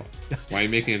do you mean? are you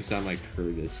making him sound like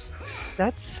Curtis?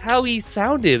 That's how he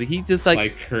sounded. He just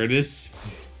like Curtis?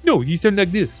 no, he sounded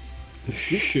like this.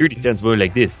 Rudy sounds more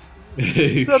like this.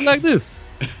 He sounds like this.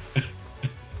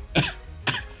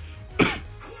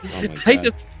 Oh my I God.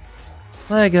 just,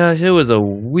 my gosh, it was a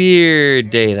weird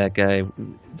day. That guy.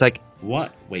 It's like,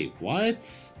 What? Wait,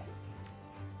 what?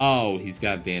 Oh, he's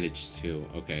got Vantage too.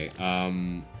 Okay.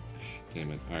 Damn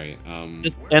it. All right.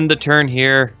 just end the turn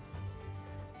here.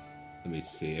 Let me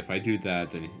see. If I do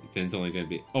that, then Finn's only gonna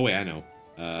be. Oh wait, I know.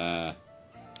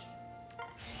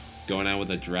 Going out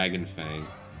with a Dragon Fang.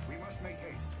 We must make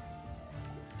haste.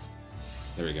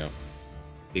 There we go.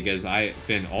 Because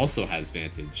Finn also has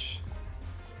Vantage.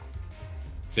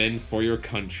 Finn, for your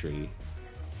country.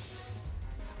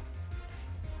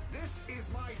 This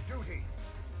is my duty.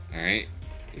 All right,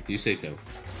 if you say so.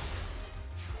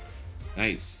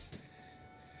 Nice.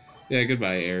 Yeah,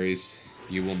 goodbye, Ares.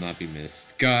 You will not be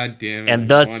missed. God damn it. And I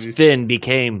thus wanted- Finn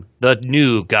became the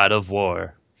new god of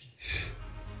war.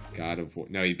 God of War.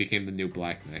 No, he became the new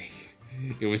Black Knight.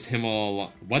 It was him all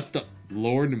along. What the?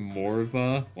 Lord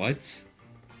Morva? What?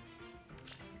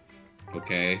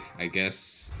 Okay, I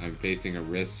guess I'm facing a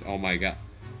risk. Oh my god.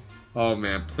 Oh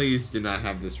man, please do not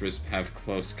have this wrist have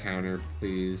close counter,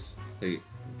 please. Please.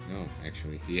 No,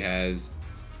 actually, he has.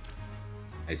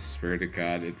 I swear to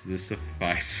God, it's this a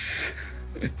 5.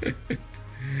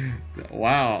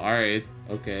 Wow. All right.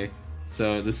 Okay.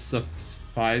 So this is a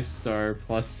 5-star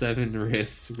 +7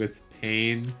 wrist with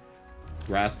pain,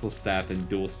 wrathful staff, and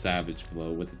dual savage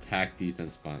blow with attack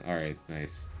defense bond. All right.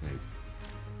 Nice. Nice.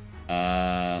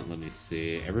 Let me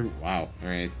see. Wow. All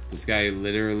right. This guy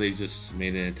literally just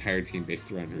made an entire team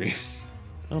based around wrists.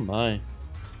 Oh my.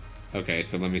 Okay,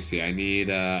 so let me see. I need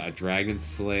a Dragon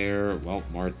Slayer. Well,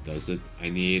 Marth does it. I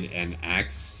need an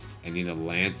axe. I need a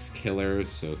Lance Killer.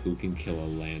 So who can kill a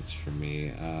Lance for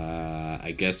me?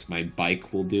 I guess my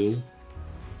bike will do.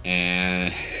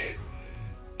 And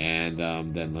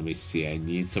then let me see. I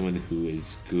need someone who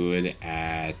is good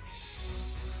at.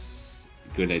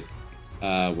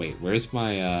 Wait, where's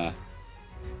my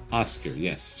Oscar?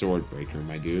 Yes, Swordbreaker,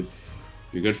 my dude.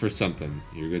 You're good for something.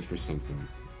 You're good for something.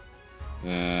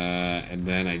 And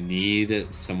then I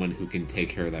need someone who can take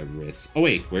care of that wrist. Oh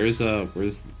wait, where's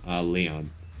Leon?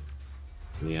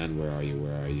 Leon, where are you?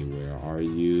 Where are you? Where are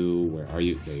you? Where are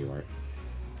you? There you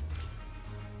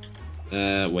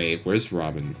are. Wait, where's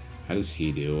Robin? How does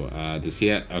he do? Does he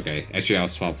have... Okay, actually I'll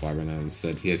swap Robin out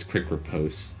instead. He has quick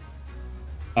riposte.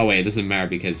 Oh wait, it doesn't matter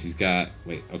because he's got...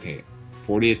 Wait, okay.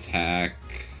 40 attack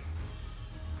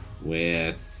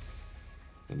with...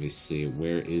 Let me see,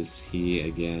 where is he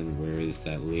again? Where is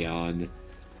that Leon?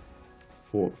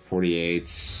 48.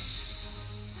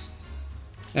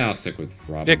 Yeah, I'll stick with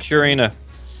Robin. Pick Sharina.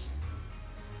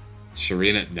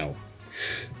 Sharina? No.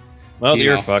 Well, Team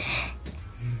you're Alpha. fucked.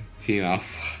 Team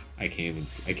Alpha. I can't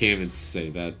even say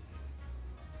that.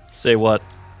 Say what?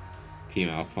 Team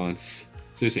Alphonse.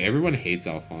 Seriously, everyone hates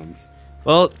Alphonse.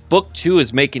 Well, book 2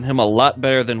 is making him a lot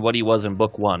better than what he was in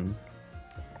book 1.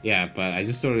 Yeah, but I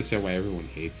just don't understand why everyone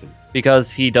hates him.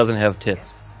 Because he doesn't have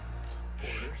tits.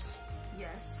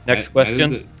 Yes. Next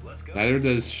question. Neither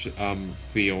does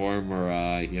Fiorm or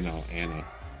Anna.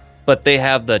 But they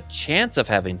have the chance of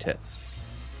having tits.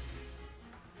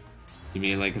 You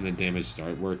mean like in the damaged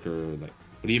artwork, or like?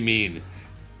 What do you mean?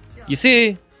 You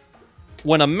see,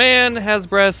 when a man has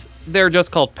breasts, they're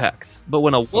just called pecs. But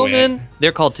when a woman,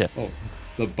 they're called tits. Oh,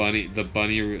 the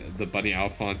bunny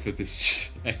Alphonse with his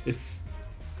chest.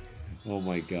 Oh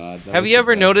my God! Have you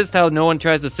ever noticed how no one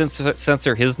tries to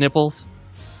censor his nipples?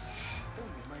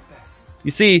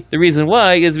 You see, the reason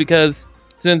why is because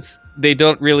since they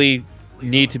don't really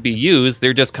need to be used,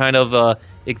 they're just kind of an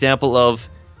example of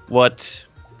what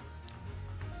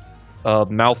a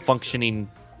malfunctioning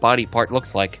body part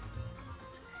looks like.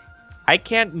 I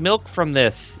can't milk from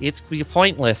this. It's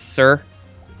pointless, sir.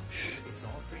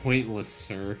 Pointless,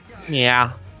 sir.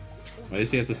 Yeah. Why does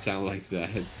he have to sound like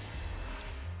that?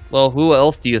 Well, who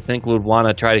else do you think would want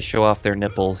to try to show off their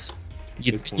nipples?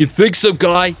 You Good point. think some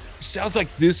guy who sounds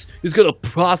like this is gonna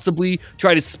possibly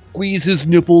try to squeeze his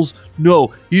nipples?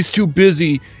 No, he's too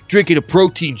busy drinking a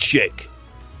protein shake.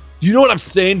 You know what I'm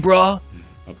saying, brah?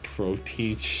 A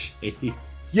protein shake.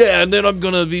 Yeah, and then I'm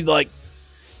gonna be like,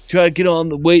 try to get on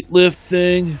the weightlift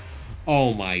thing.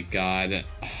 Oh my God.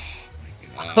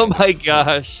 Oh my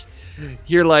gosh.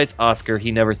 Here lies Oscar.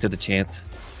 He never stood a chance.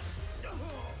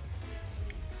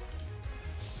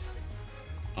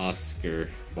 Oscar,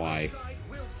 why?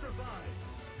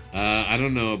 I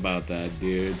don't know about that,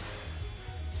 dude.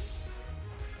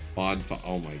 Bonfire.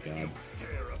 Oh my God.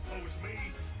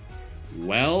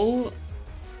 Well,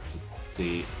 let's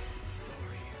see.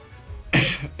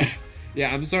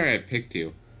 Yeah, I'm sorry I picked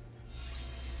you.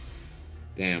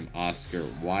 Damn, Oscar,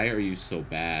 why are you so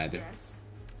bad? Yes.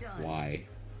 Done. Why?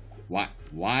 Why?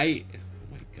 Why? Oh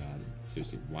my God.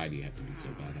 Seriously, why do you have to be so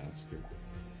bad, Oscar?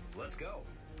 Let's go.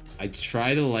 I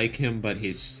try to like him, but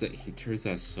he turns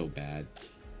out so bad.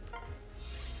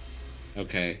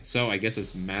 Okay, so I guess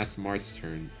it's Mass Mart's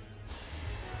turn.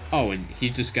 Oh, and he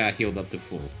just got healed up to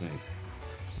full. Nice.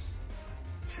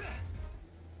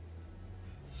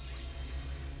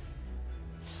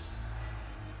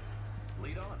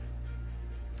 Lead on.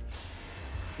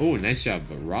 Oh, nice job,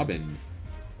 Robin.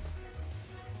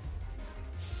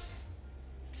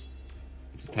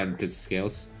 It's time to tip the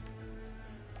scales.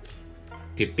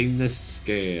 Tipping the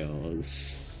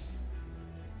scales.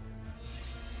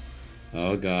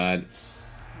 Oh God.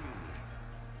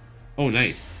 Oh,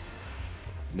 nice.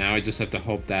 Now I just have to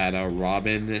hope that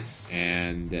Robin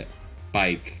and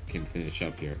Bike can finish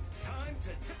up here. Time to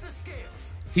tip the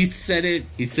scales. He said it.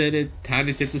 He said it. Time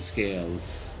to tip the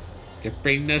scales.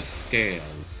 Tipping the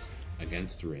scales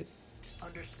against wrists.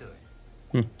 Understood.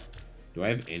 Do I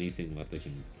have anything left I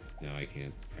can... No, I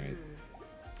can't. Alright.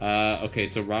 Okay,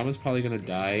 so Robin's probably gonna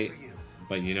die.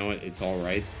 But you know what? It's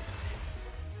alright.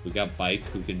 We got Bike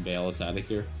who can bail us out of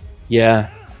here. Yeah.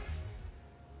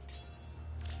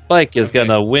 Bike is Okay.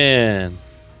 gonna win.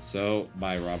 So,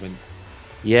 bye, Robin.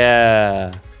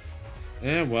 Yeah.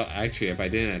 Well, actually, if I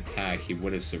didn't attack, he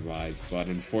would have survived. But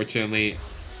unfortunately,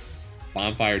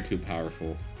 bonfire too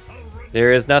powerful.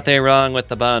 There is nothing wrong with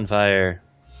the bonfire.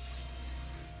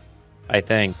 I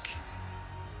think.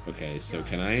 Okay, so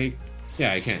can I?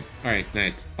 Yeah, I can. Alright,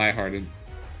 nice. Bye, Harden.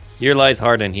 Here lies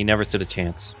Harden. He never stood a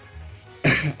chance.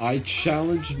 I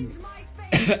challenge...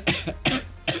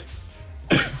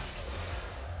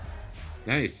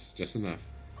 Nice, just enough.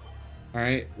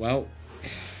 Alright, well...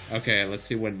 Okay, let's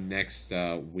see what next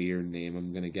weird name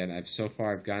I'm gonna get. I've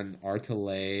gotten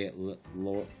Artale,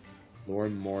 Lord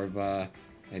Morva,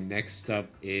 and next up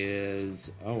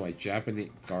is... Oh, a Japanese...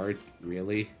 Gart,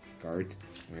 really? Gart?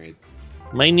 Alright.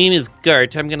 My name is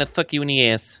Gart. I'm gonna fuck you in the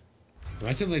ass.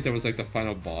 Imagine like there was like the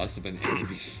final boss of an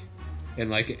enemy.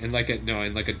 in like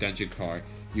a dungeon car.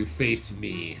 You face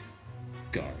me,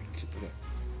 Gart.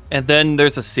 And then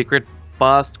there's a secret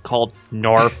boss called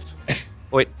Norf.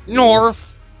 Wait,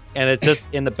 Norf! And it's just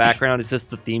in the background, it's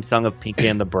just the theme song of Pinky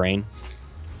and the Brain.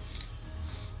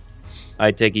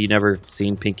 I take it you never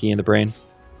seen Pinky and the Brain?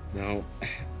 No.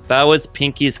 That was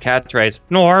Pinky's catchphrase,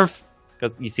 Norf!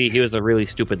 Because you see, he was a really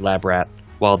stupid lab rat,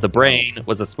 while the Brain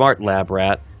was a smart lab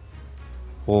rat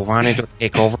who wanted to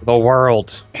take over the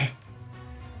world.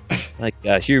 My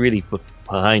gosh, you're really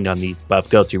behind on these pop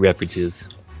culture references.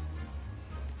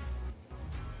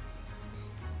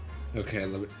 Okay,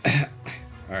 let me...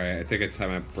 Alright, I think it's time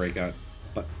I break out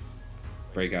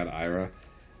Ira.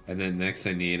 And then next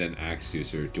I need an axe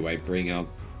user. Do I bring out...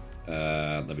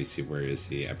 let me see, where is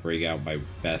he? I bring out my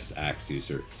best axe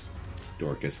user.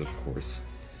 Dorcas, of course.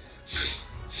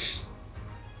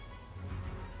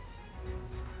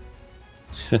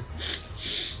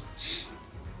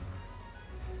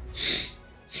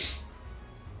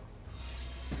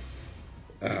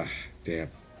 Damn.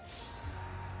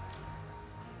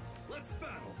 Let's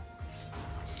battle.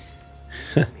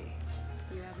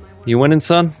 You winning,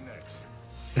 son?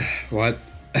 What?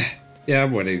 Yeah,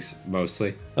 I'm winning,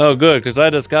 mostly. Oh, good, because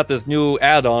I just got this new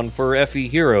add-on for FE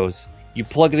Heroes. You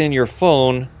plug it in your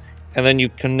phone, and then you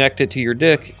connect it to your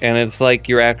dick, and it's like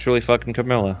you're actually fucking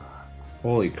Camilla.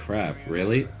 Holy crap,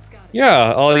 really?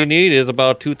 Yeah, all you need is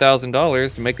about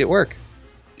 $2,000 to make it work.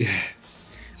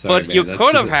 Sorry, But man, you that's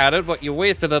could have too- had it, but you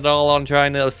wasted it all on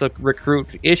trying to recruit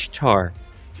Ishtar.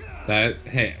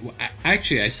 Hey,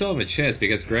 actually, I still have a chance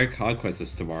because Grand Conquest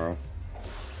is tomorrow.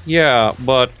 Yeah,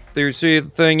 but you see, the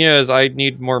thing is, I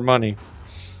need more money.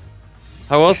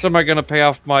 How else am I going to pay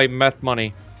off my meth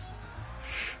money?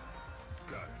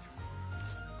 Got it.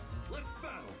 Let's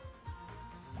battle.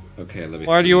 Okay, let me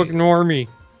Why see. do you ignore me?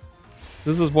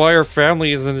 This is why our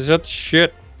family is in such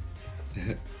shit.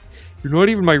 You're not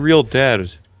even my real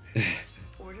dad.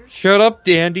 Orders. Shut up,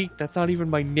 Dandy. That's not even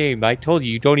my name. I told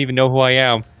you, you don't even know who I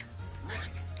am.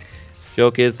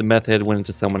 Joke is, the meth head went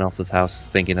into someone else's house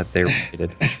thinking that they were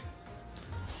related.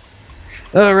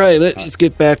 Alright, let's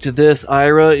get back to this.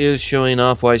 Ira is showing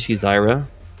off why she's Ira.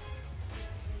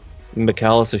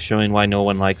 McAllis is showing why no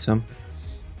one likes him.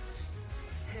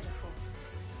 Pitiful.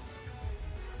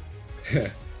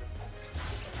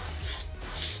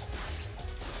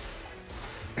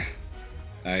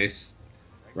 Nice.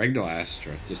 Regnal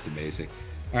Astra, just amazing.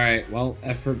 Alright, well,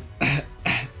 effort.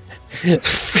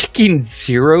 Freaking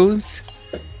zeros?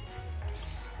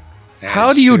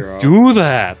 How do you do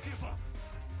that?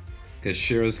 Because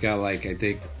Shiro's got, like, I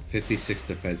think 56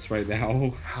 defense right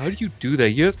now. How do you do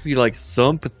that? You have to be like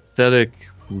some pathetic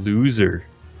loser.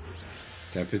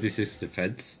 Got 56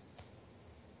 defense.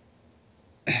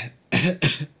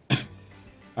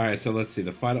 Alright, so let's see.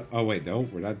 The final... Oh, wait, no,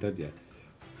 we're not done yet.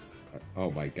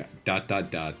 Oh my god. ...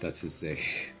 That's his name.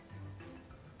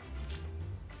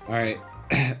 Alright.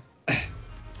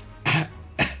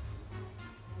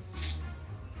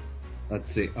 Let's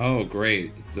see. Oh,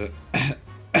 great. It's a...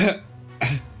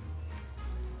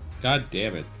 God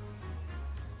damn it.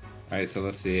 Alright, so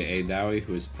let's see. A Naui,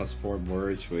 who is +4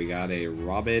 merge. We got a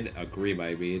Robin, a Green,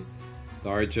 I mean.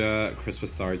 Tharja,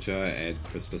 Christmas Tharja, and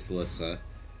Christmas Lissa.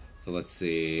 So let's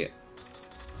see.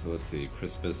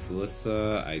 Christmas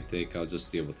Lissa. I think I'll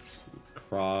just deal with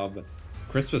Krob.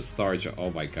 Christmas Tharja. Oh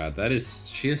my god,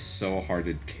 she is so hard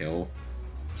to kill.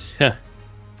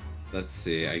 Let's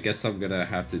see. I guess I'm gonna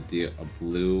have to deal a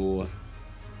blue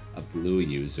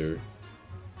user.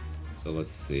 So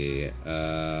let's see.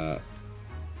 Oh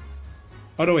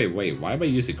no, wait. Why am I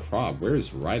using Krob? Where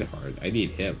is Reinhardt? I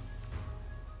need him.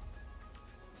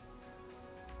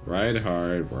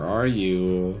 Reinhardt, where are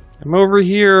you? I'm over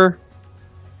here.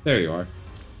 There you are.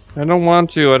 I don't want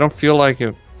to. I don't feel like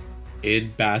it.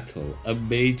 In battle, a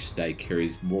mage knight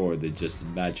carries more than just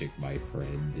magic, my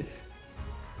friend.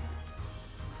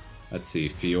 Let's see,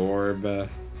 Fjorb.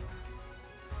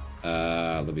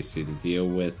 Let me see, to deal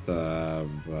with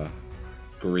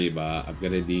Garima, I'm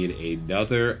gonna need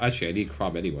another... Actually, I need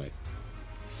Crom anyway.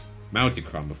 Mountain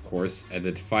Crom, of course. And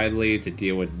then finally, to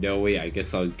deal with Noe, I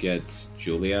guess I'll get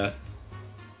Julia.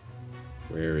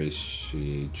 Where is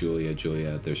she? Julia,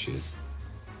 there she is.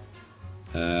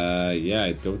 Yeah,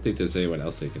 I don't think there's anyone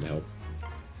else that can help.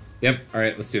 Yep,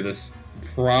 alright, let's do this.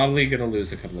 Probably gonna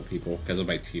lose a couple of people because of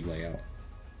my team layout.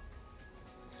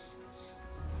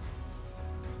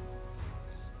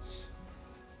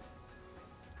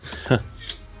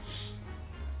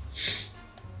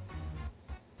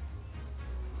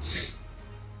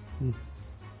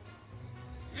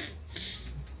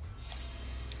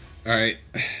 Alright,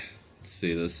 let's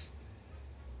see this.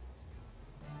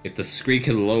 If the screen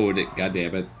can load, god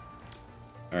damn it.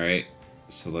 Alright,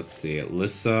 so let's see.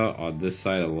 Lissa on this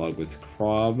side along with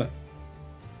Crom.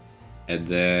 And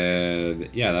then,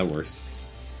 yeah, that works.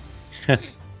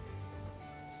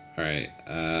 Alright,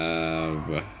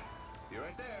 You're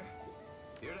right there.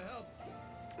 Here to help.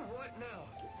 What now?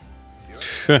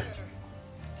 You're right there.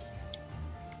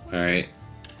 alright.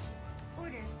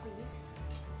 Orders, please.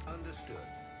 Understood.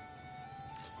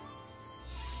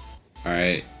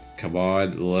 Alright, come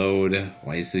on, load.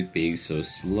 Why is it being so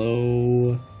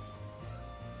slow?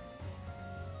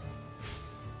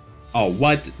 Oh,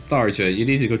 what? Tharja, you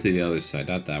need to go to the other side,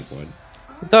 not that one.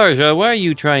 Darja, why are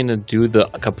you trying to do the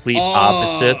complete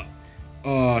opposite?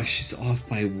 Oh, she's off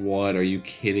by one. Are you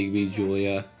kidding me,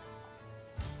 Julia?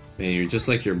 Man, you're just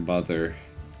like your mother.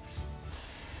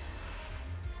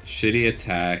 Shitty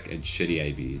attack and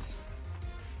shitty IVs.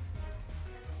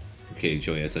 Okay,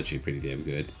 Julia's actually pretty damn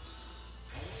good.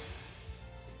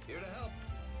 Here to help.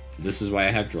 This is why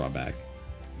I have drawback.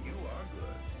 You are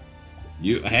good.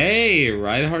 You, hey,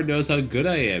 Reinhardt knows how good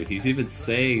I am. He's even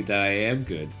saying that I am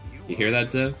good. You hear that,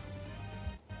 Zev?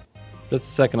 Just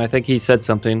a second, I think he said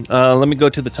something. Let me go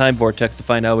to the time vortex to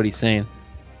find out what he's saying.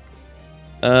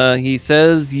 He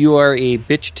says you are a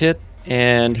bitch tit,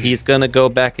 and he's gonna go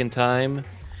back in time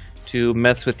to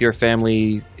mess with your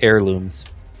family heirlooms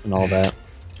and all that.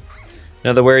 In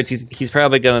other words, he's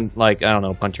probably gonna, like, I don't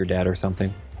know, punch your dad or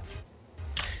something.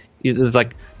 He's just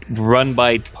like run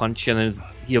by punch, and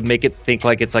he'll make it think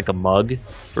like it's like a mug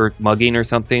or mugging or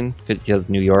something because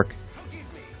New York.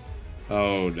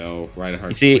 Oh no, Reinhardt.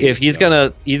 You see, if he's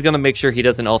gonna make sure he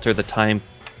doesn't alter the time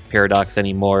paradox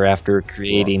anymore after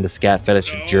creating the scat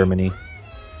fetish of Germany.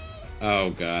 Oh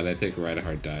god, I think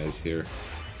Reinhardt dies here.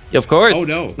 Of course. Oh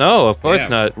no. No, of course Damn.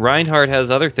 not. Reinhardt has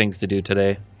other things to do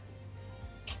today.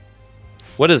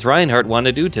 What does Reinhardt want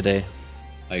to do today?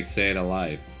 Like, say it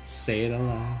alive. Say it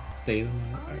alive. Say it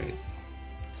alive. Alright.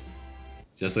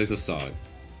 Just like the song.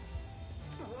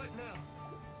 What now?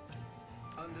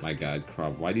 My god,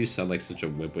 Crom, why do you sound like such a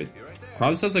whippet?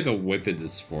 Crom sounds like a whip in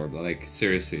this form. Like,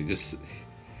 seriously, just...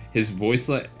 His voice,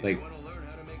 like... You want to learn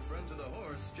how to make friends with a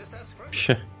horse? Just ask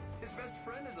Freddy. His best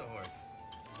friend is a horse.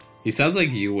 He sounds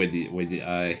like you when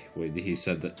he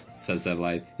says that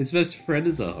line. His best friend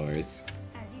is a horse.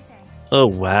 As you say. Oh,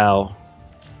 wow.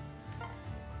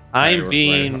 I'm Right,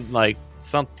 being, right. like,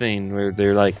 something where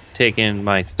they're, like, taking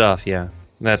my stuff, yeah.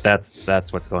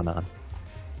 That's what's going on.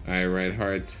 Alright,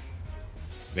 Reinhardt.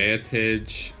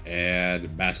 Vantage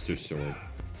and Master Sword.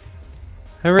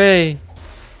 Hooray!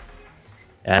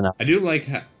 And I do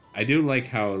like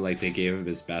how like they gave him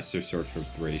his Master Sword from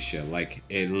Thracia. Like,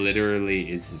 it literally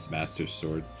is his Master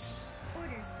Sword.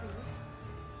 Orders, please.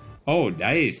 Oh,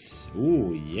 nice.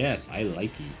 Ooh, yes, I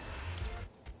like it.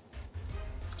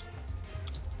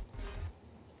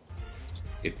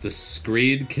 If the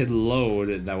screen can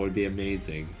load, that would be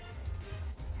amazing.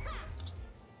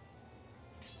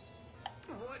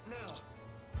 What now?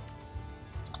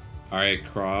 Alright,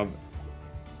 Crom.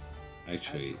 As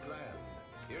Actually, you planned.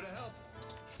 Here to help.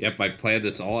 yep, I planned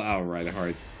this all out,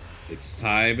 Reinhardt. It's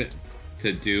time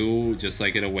to do, just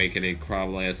like an Awakening,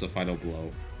 Crom lands the final blow.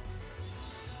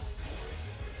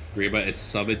 Grima is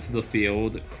summoned to the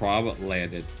field, Crom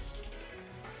landed.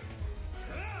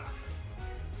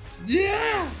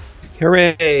 Yeah!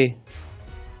 hooray!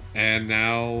 And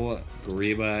now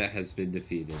Grima has been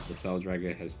defeated. The Fell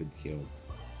Dragon has been killed.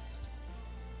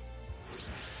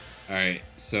 Alright,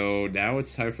 so now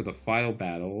it's time for the final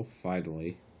battle,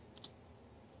 finally.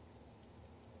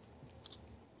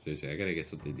 Seriously, I gotta get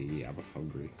something to eat. I'm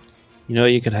hungry. You know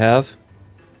what you could have?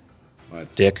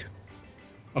 What? Dick.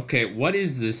 Okay, what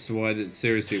is this one?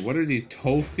 Seriously, what are these?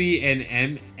 Tofi and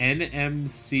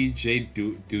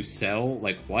NMCJ Ducel?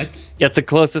 Like, what? Yeah, it's the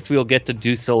closest we'll get to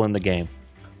Ducel in the game.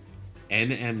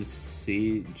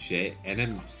 NMCJ?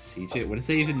 What does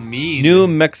that even mean? New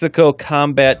Mexico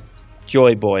Combat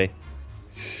Joy Boy.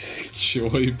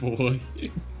 Joy Boy.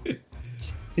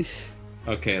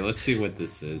 Okay, let's see what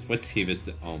this is. What team is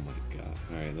it? Oh my god.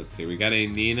 Alright, let's see. We got a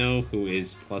Nino who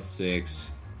is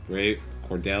 +6. Great.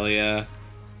 Cordelia.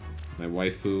 My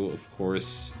waifu, of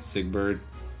course, Sigbird.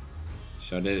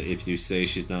 Shut it if you say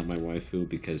she's not my waifu,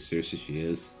 because seriously she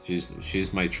is.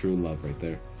 She's my true love right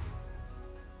there.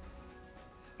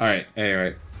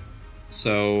 Alright.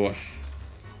 So,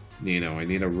 Nino, I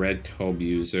need a red tome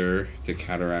user to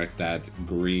counteract that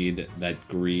greed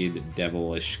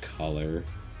devilish color.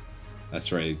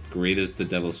 That's right, greed is the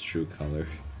devil's true color.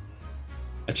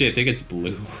 Actually, I think it's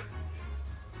blue.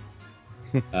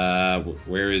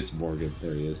 Where is Morgan?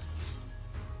 There he is.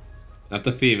 Not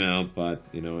the female, but,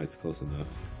 you know, it's close enough.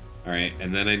 Alright,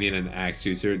 and then I need an axe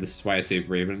user. This is why I saved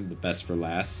Raven, the best for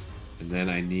last. And then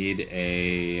I need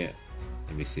a...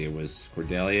 Let me see, it was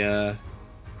Cordelia.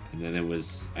 And then it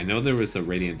was... I know there was a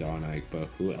Radiant Dawn Ike, but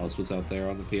who else was out there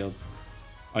on the field?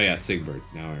 Oh yeah, Sigbird.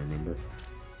 Now I remember.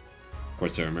 Of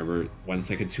course I remember 1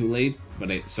 second too late,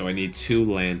 but so I need 2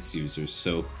 Lance users.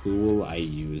 So who will I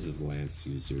use as Lance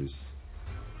users?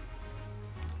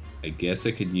 I guess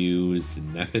I could use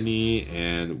Nephany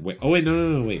and wait. Oh wait,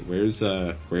 no, wait. Where is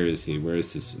he? Where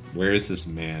is this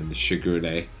man?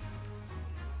 Shigure.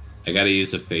 I gotta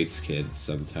use a Fates kid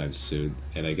sometime soon,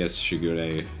 and I guess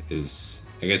Shigure is.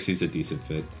 I guess he's a decent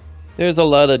fit. There's a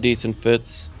lot of decent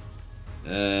fits.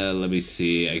 Let me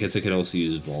see. I guess I could also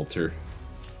use Walter.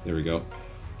 There we go.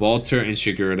 Walter and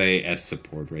Shigure as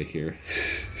support right here.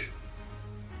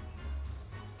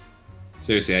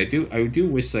 Seriously, I do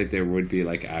wish like there would be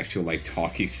like actual like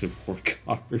talking support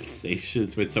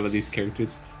conversations with some of these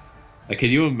characters. Like,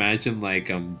 can you imagine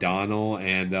like Donald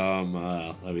and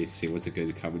let me see, what's a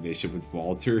good combination with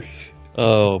Walter?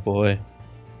 Oh boy.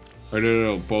 Or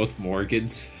no, both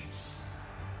Morgans.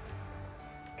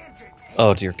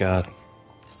 Oh dear God.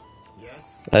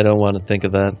 Yes. I don't want to think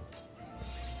of that.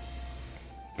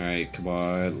 All right, come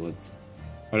on, let's.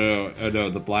 Oh no,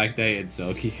 the Black Knight and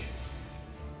Selkie.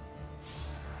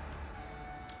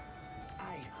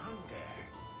 I hunger.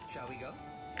 Shall we go?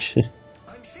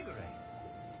 I'm Shigure.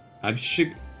 I'm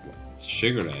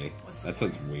Shigure. That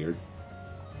sounds weird.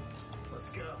 Let's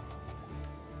go.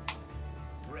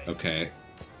 Okay.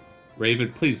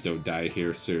 Raven, please don't die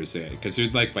here, seriously, because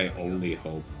you're like my only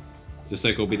hope. Just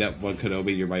like Obi, that one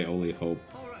Kenobi, you're my only hope.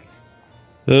 All right.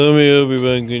 Tell me,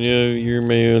 Obi-Wan Kenobi, you're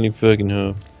my only fucking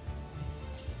hope.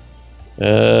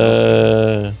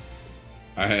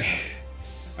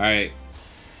 Alright.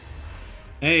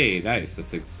 Hey, nice.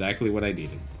 That's exactly what I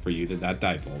needed. For you to not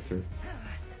die, Walter.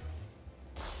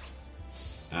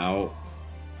 Ow.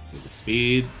 See the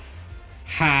speed.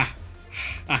 Ha!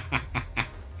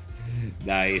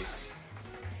 Nice.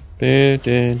 Dead.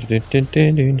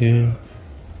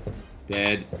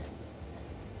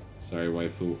 Sorry,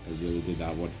 waifu. I really did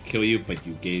not want to kill you, but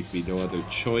you gave me no other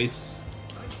choice.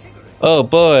 Oh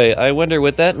boy, I wonder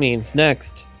what that means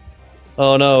next.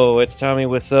 Oh no, it's Tommy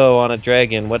Wiseau on a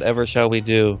dragon. Whatever shall we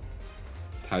do?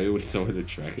 Tommy Wiseau in a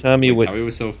dragon. Tommy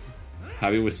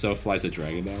Wiseau flies a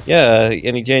dragon now? Yeah,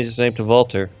 and he changed his name to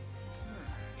Walter.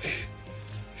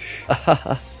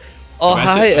 Oh,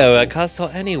 hi, Eric. So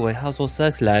anyway, how's your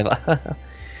sex life?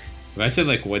 Imagine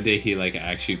like one day he like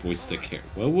actually voices a character.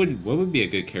 What would be a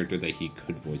good character that he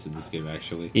could voice in this game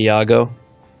actually? Iago.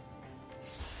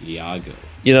 Iago.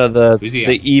 You know the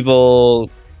Iago?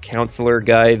 evil counselor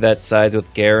guy that sides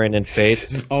with Garen and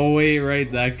Fates. Oh wait, right,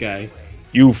 that guy.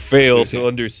 You fail Seriously. to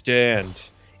understand.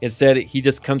 Instead, he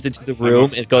just comes into the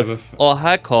room and goes, "Oh,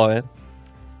 hi, Colin."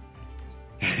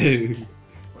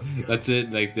 That's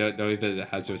it. Like, don't even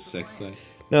has your sex life.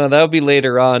 No, that would be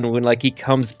later on when like he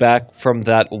comes back from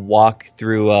that walk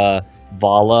through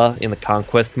Vala in the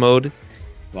conquest mode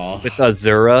Well, with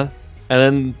Azura, and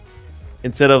then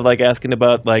instead of like asking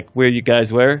about like where you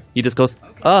guys were, he just goes,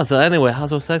 "Oh, so anyway,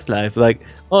 how's your sex life?" Like,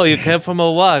 "Oh, you came from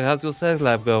a walk. How's your sex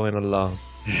life going along?"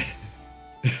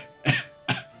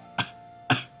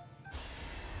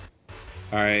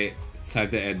 all right, it's time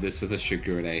to end this with a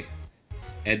Shigure.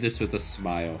 End this with a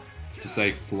smile, just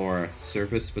like Flora.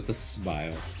 Service with a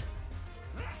smile.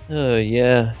 Oh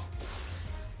yeah.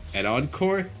 And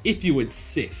encore, if you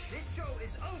insist. This show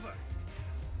is over.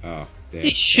 Oh, damn.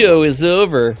 The show is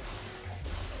over.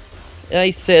 I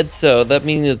said so. That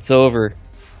means it's over.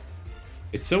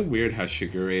 It's so weird how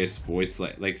Shigure's voice,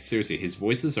 like seriously, his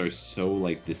voices are so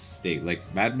like distinct. Like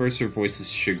Matt Mercer voices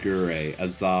Shigure,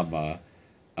 Azama,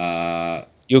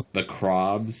 the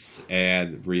Krobs,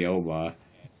 and Ryoma,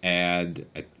 and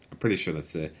I'm pretty sure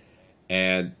that's it.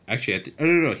 And actually,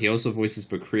 no, he also voices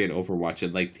Bakri in Overwatch,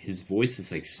 and like his voice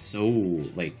is like so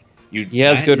like you. He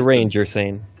has good range. You're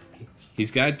saying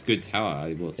he's got good talent.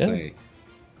 I will say.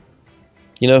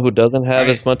 You know who doesn't have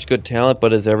as much good talent,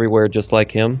 but is everywhere just like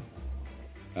him?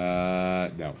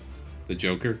 No. The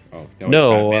Joker? Oh,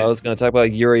 no, I was going to talk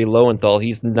about Yuri Lowenthal.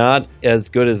 He's not as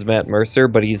good as Matt Mercer,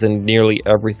 but he's in nearly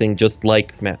everything just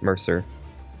like Matt Mercer.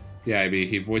 Yeah, I mean,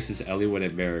 he voices Eliwood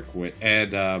and Merrick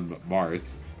and Marth,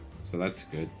 so that's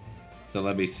good. So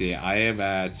let me see. I am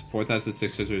at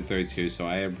 4,632, so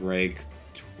I am ranked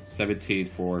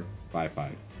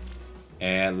 17,455.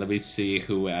 And let me see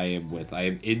who I am with. I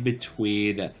am in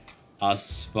between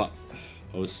what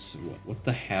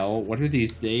the hell? What are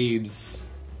these names?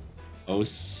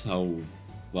 Osovavic?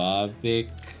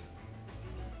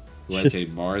 Let's say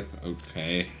Marth.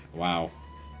 Okay. Wow.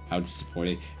 How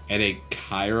disappointing. And a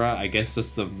Kyra. I guess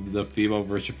that's the female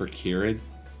version for Kieran.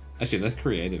 Actually, that's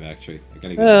creative, actually. I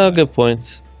gotta get good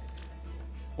points.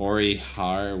 Ori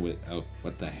Har with... Oh,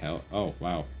 what the hell? Oh,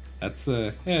 wow. That's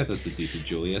a decent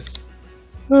Julius.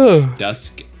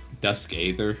 Dusk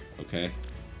Aether. Okay.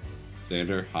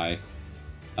 Xander. Hi.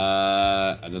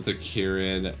 Another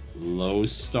Kieran, Low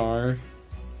Star.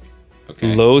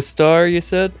 Okay. Low Star, you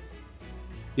said?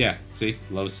 Yeah, see?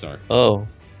 Low Star. Oh.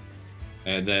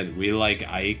 And then we like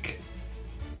Ike.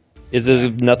 Is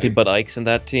there nothing but Ikes in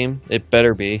that team? It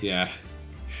better be. Yeah.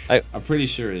 I'm pretty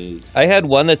sure it is. I had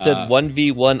one that said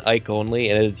 1v1 Ike only,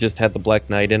 and it just had the Black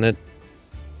Knight in it.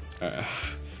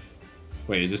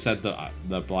 Wait, it just had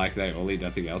the Black Knight only,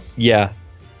 nothing else? Yeah.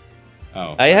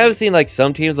 Oh, I have seen like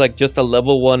some teams like just a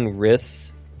level 1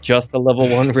 Riss, just a level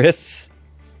 1 Riss.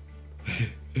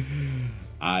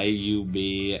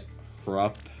 IUB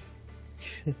Rup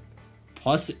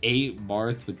 +8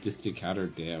 Marth with distant counter.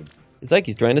 Damn. It's like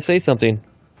he's trying to say something.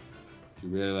 He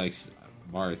really likes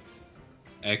Marth.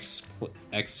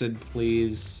 Exen,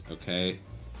 please. Okay.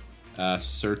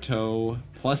 Serto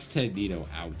 +10 Nito.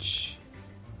 Ouch.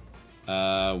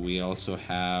 We also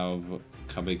have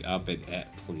coming up an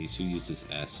please, who uses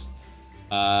S?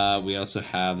 We also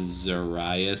have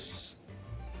Zarias.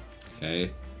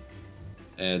 Okay.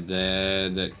 And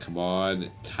then, come on,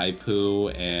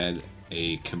 Taipu and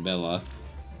a Camilla.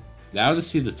 Now to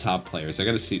see the top players. I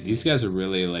gotta see, these guys are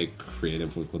really, like,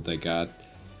 creative with what they got.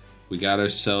 We got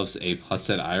ourselves a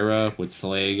 +10 Ira with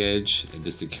Slaying Edge and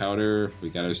Distant Counter. We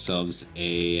got ourselves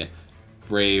a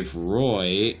Brave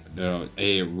Roy. No,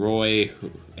 a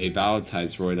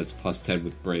Valentine's Roy that's +10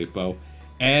 with Brave Bow.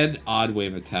 And Odd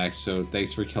Wave Attack, so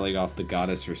thanks for killing off the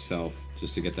goddess herself,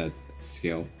 just to get that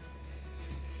skill.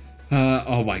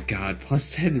 Oh my god,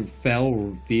 +10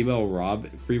 fell female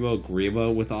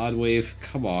Grima with Odd Wave?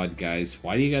 Come on, guys,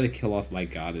 why do you gotta kill off my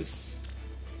goddess?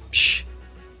 Psh.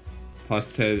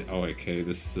 +10, oh okay,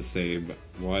 this is the same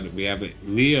one. We have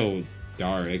Leo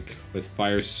Daric with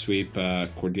Fire Sweep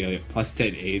Cordelia,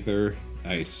 +10 Aether.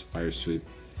 Nice, Fire Sweep.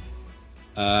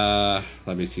 Let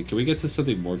me see. Can we get to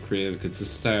something more creative? Because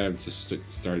this time I'm just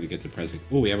starting to get depressing.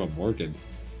 Oh, we have a Morgan.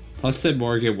 +10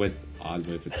 Morgan with Odd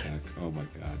Wave Attack. Oh my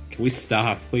god. Can we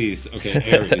stop, please? Okay,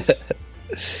 Ares.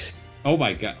 Oh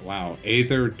my god. Wow.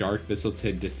 Aether, Dark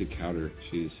Mistleton, Distant Counter.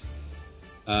 Jeez.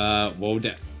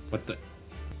 What the?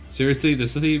 Seriously,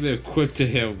 this isn't even equipped to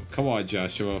him. Come on,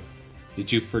 Joshua.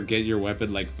 Did you forget your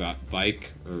weapon like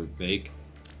Bike or Vake?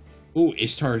 Ooh,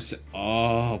 Ishtar's.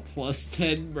 Oh,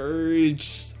 +10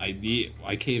 merge. I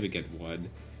can't even get one.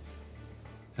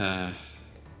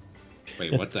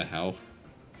 Wait, what the hell?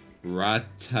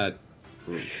 Ratana?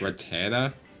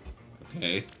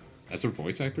 Okay. That's her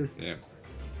voice actor? Yeah.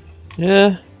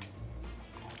 Yeah.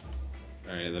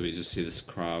 Alright, let me just see this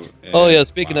crowd. Oh yeah,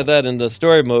 speaking of that, in the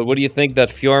story mode, what do you think that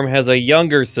Fjorm has a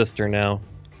younger sister now?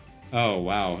 Oh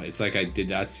wow, it's like I did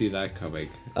not see that coming.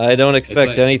 I don't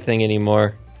expect anything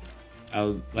anymore.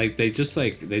 Like they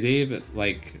didn't even I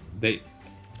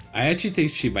actually think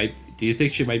she might. Do you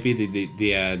think she might be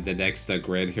the next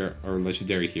grand hero or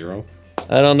legendary hero?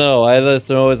 I don't know. I just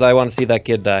know is I want to see that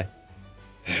kid die.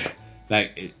 I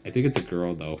think it's a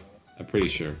girl though. I'm pretty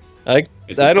sure. I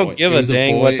don't give a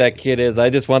dang what that kid is. I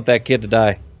just want that kid to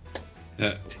die.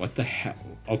 What the hell?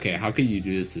 Okay, how can you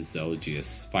do this to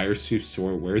Zelgius? Fire Sweep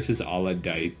Sword. Where's his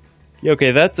Aladite?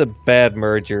 Okay, that's a bad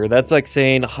merger. That's like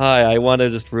saying, hi, I want to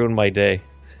just ruin my day.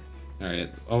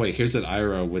 Alright. Oh, wait, here's an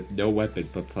Ira with no weapon,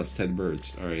 but +10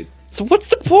 merge. Alright. So what's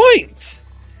the point?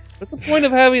 What's the point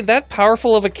of having that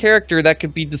powerful of a character that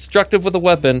could be destructive with a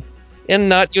weapon, and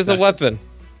not use a That's- weapon.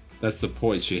 That's the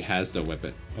point. She has no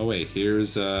weapon. Oh wait,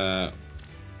 here's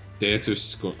Dancer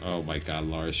score. Oh my god,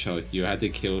 Laura, show you had to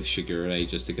kill Shigure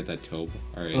just to get that tome.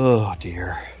 All right. Oh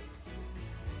dear.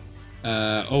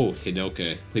 Oh,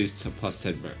 Hinoka, please plus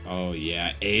 10. Oh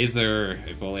yeah, Aether.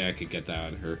 If only I could get that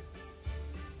on her.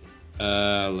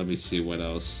 Let me see what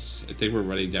else. I think we're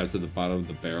running down to the bottom of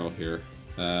the barrel here.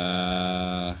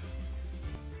 Oh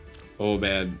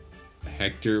man,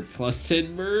 Hector plus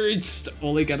 10 merged.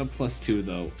 Only got a plus 2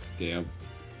 though. Damn.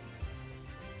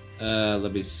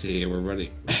 Let me see. We're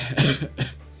running.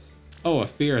 Oh, a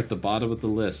fear at the bottom of the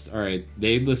list. Alright.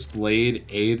 Nameless Blade,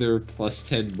 Aether, plus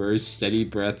 10 merge, Steady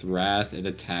Breath, Wrath, and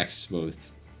Attack Smooth.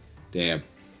 Damn.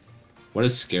 What a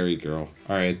scary girl.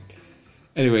 Alright.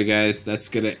 Anyway, guys, that's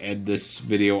gonna end this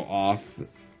video off.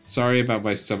 Sorry about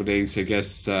my summonings. I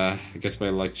guess my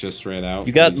luck just ran out.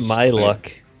 You got my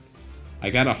luck.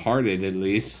 I got a Harden at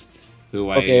least.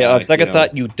 Okay, on second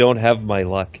thought, you don't have my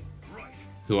luck.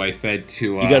 Who I fed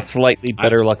to. You got slightly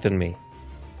better luck than me.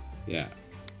 Yeah.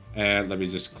 And let me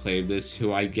just claim this.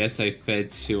 Who I guess I fed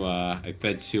to. God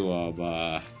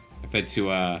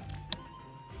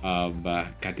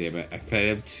damn it. I fed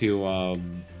him to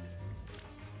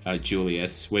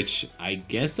Julius, which I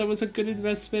guess that was a good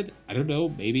investment. I don't know,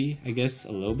 maybe, I guess,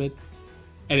 a little bit.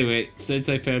 Anyway, since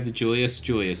I fed him to Julius,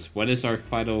 what is our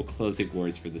final closing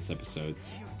words for this episode?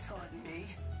 You taunt me?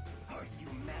 Are you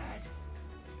mad?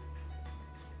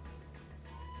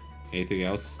 Anything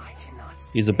else? I cannot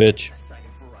He's a bitch. the sight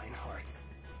of Reinhardt.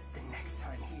 The next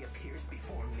time he appears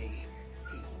before me,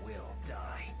 he will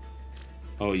die.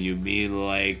 Oh, you mean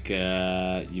like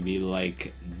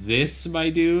this, my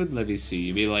dude? Let me see.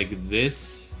 You mean like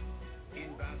this?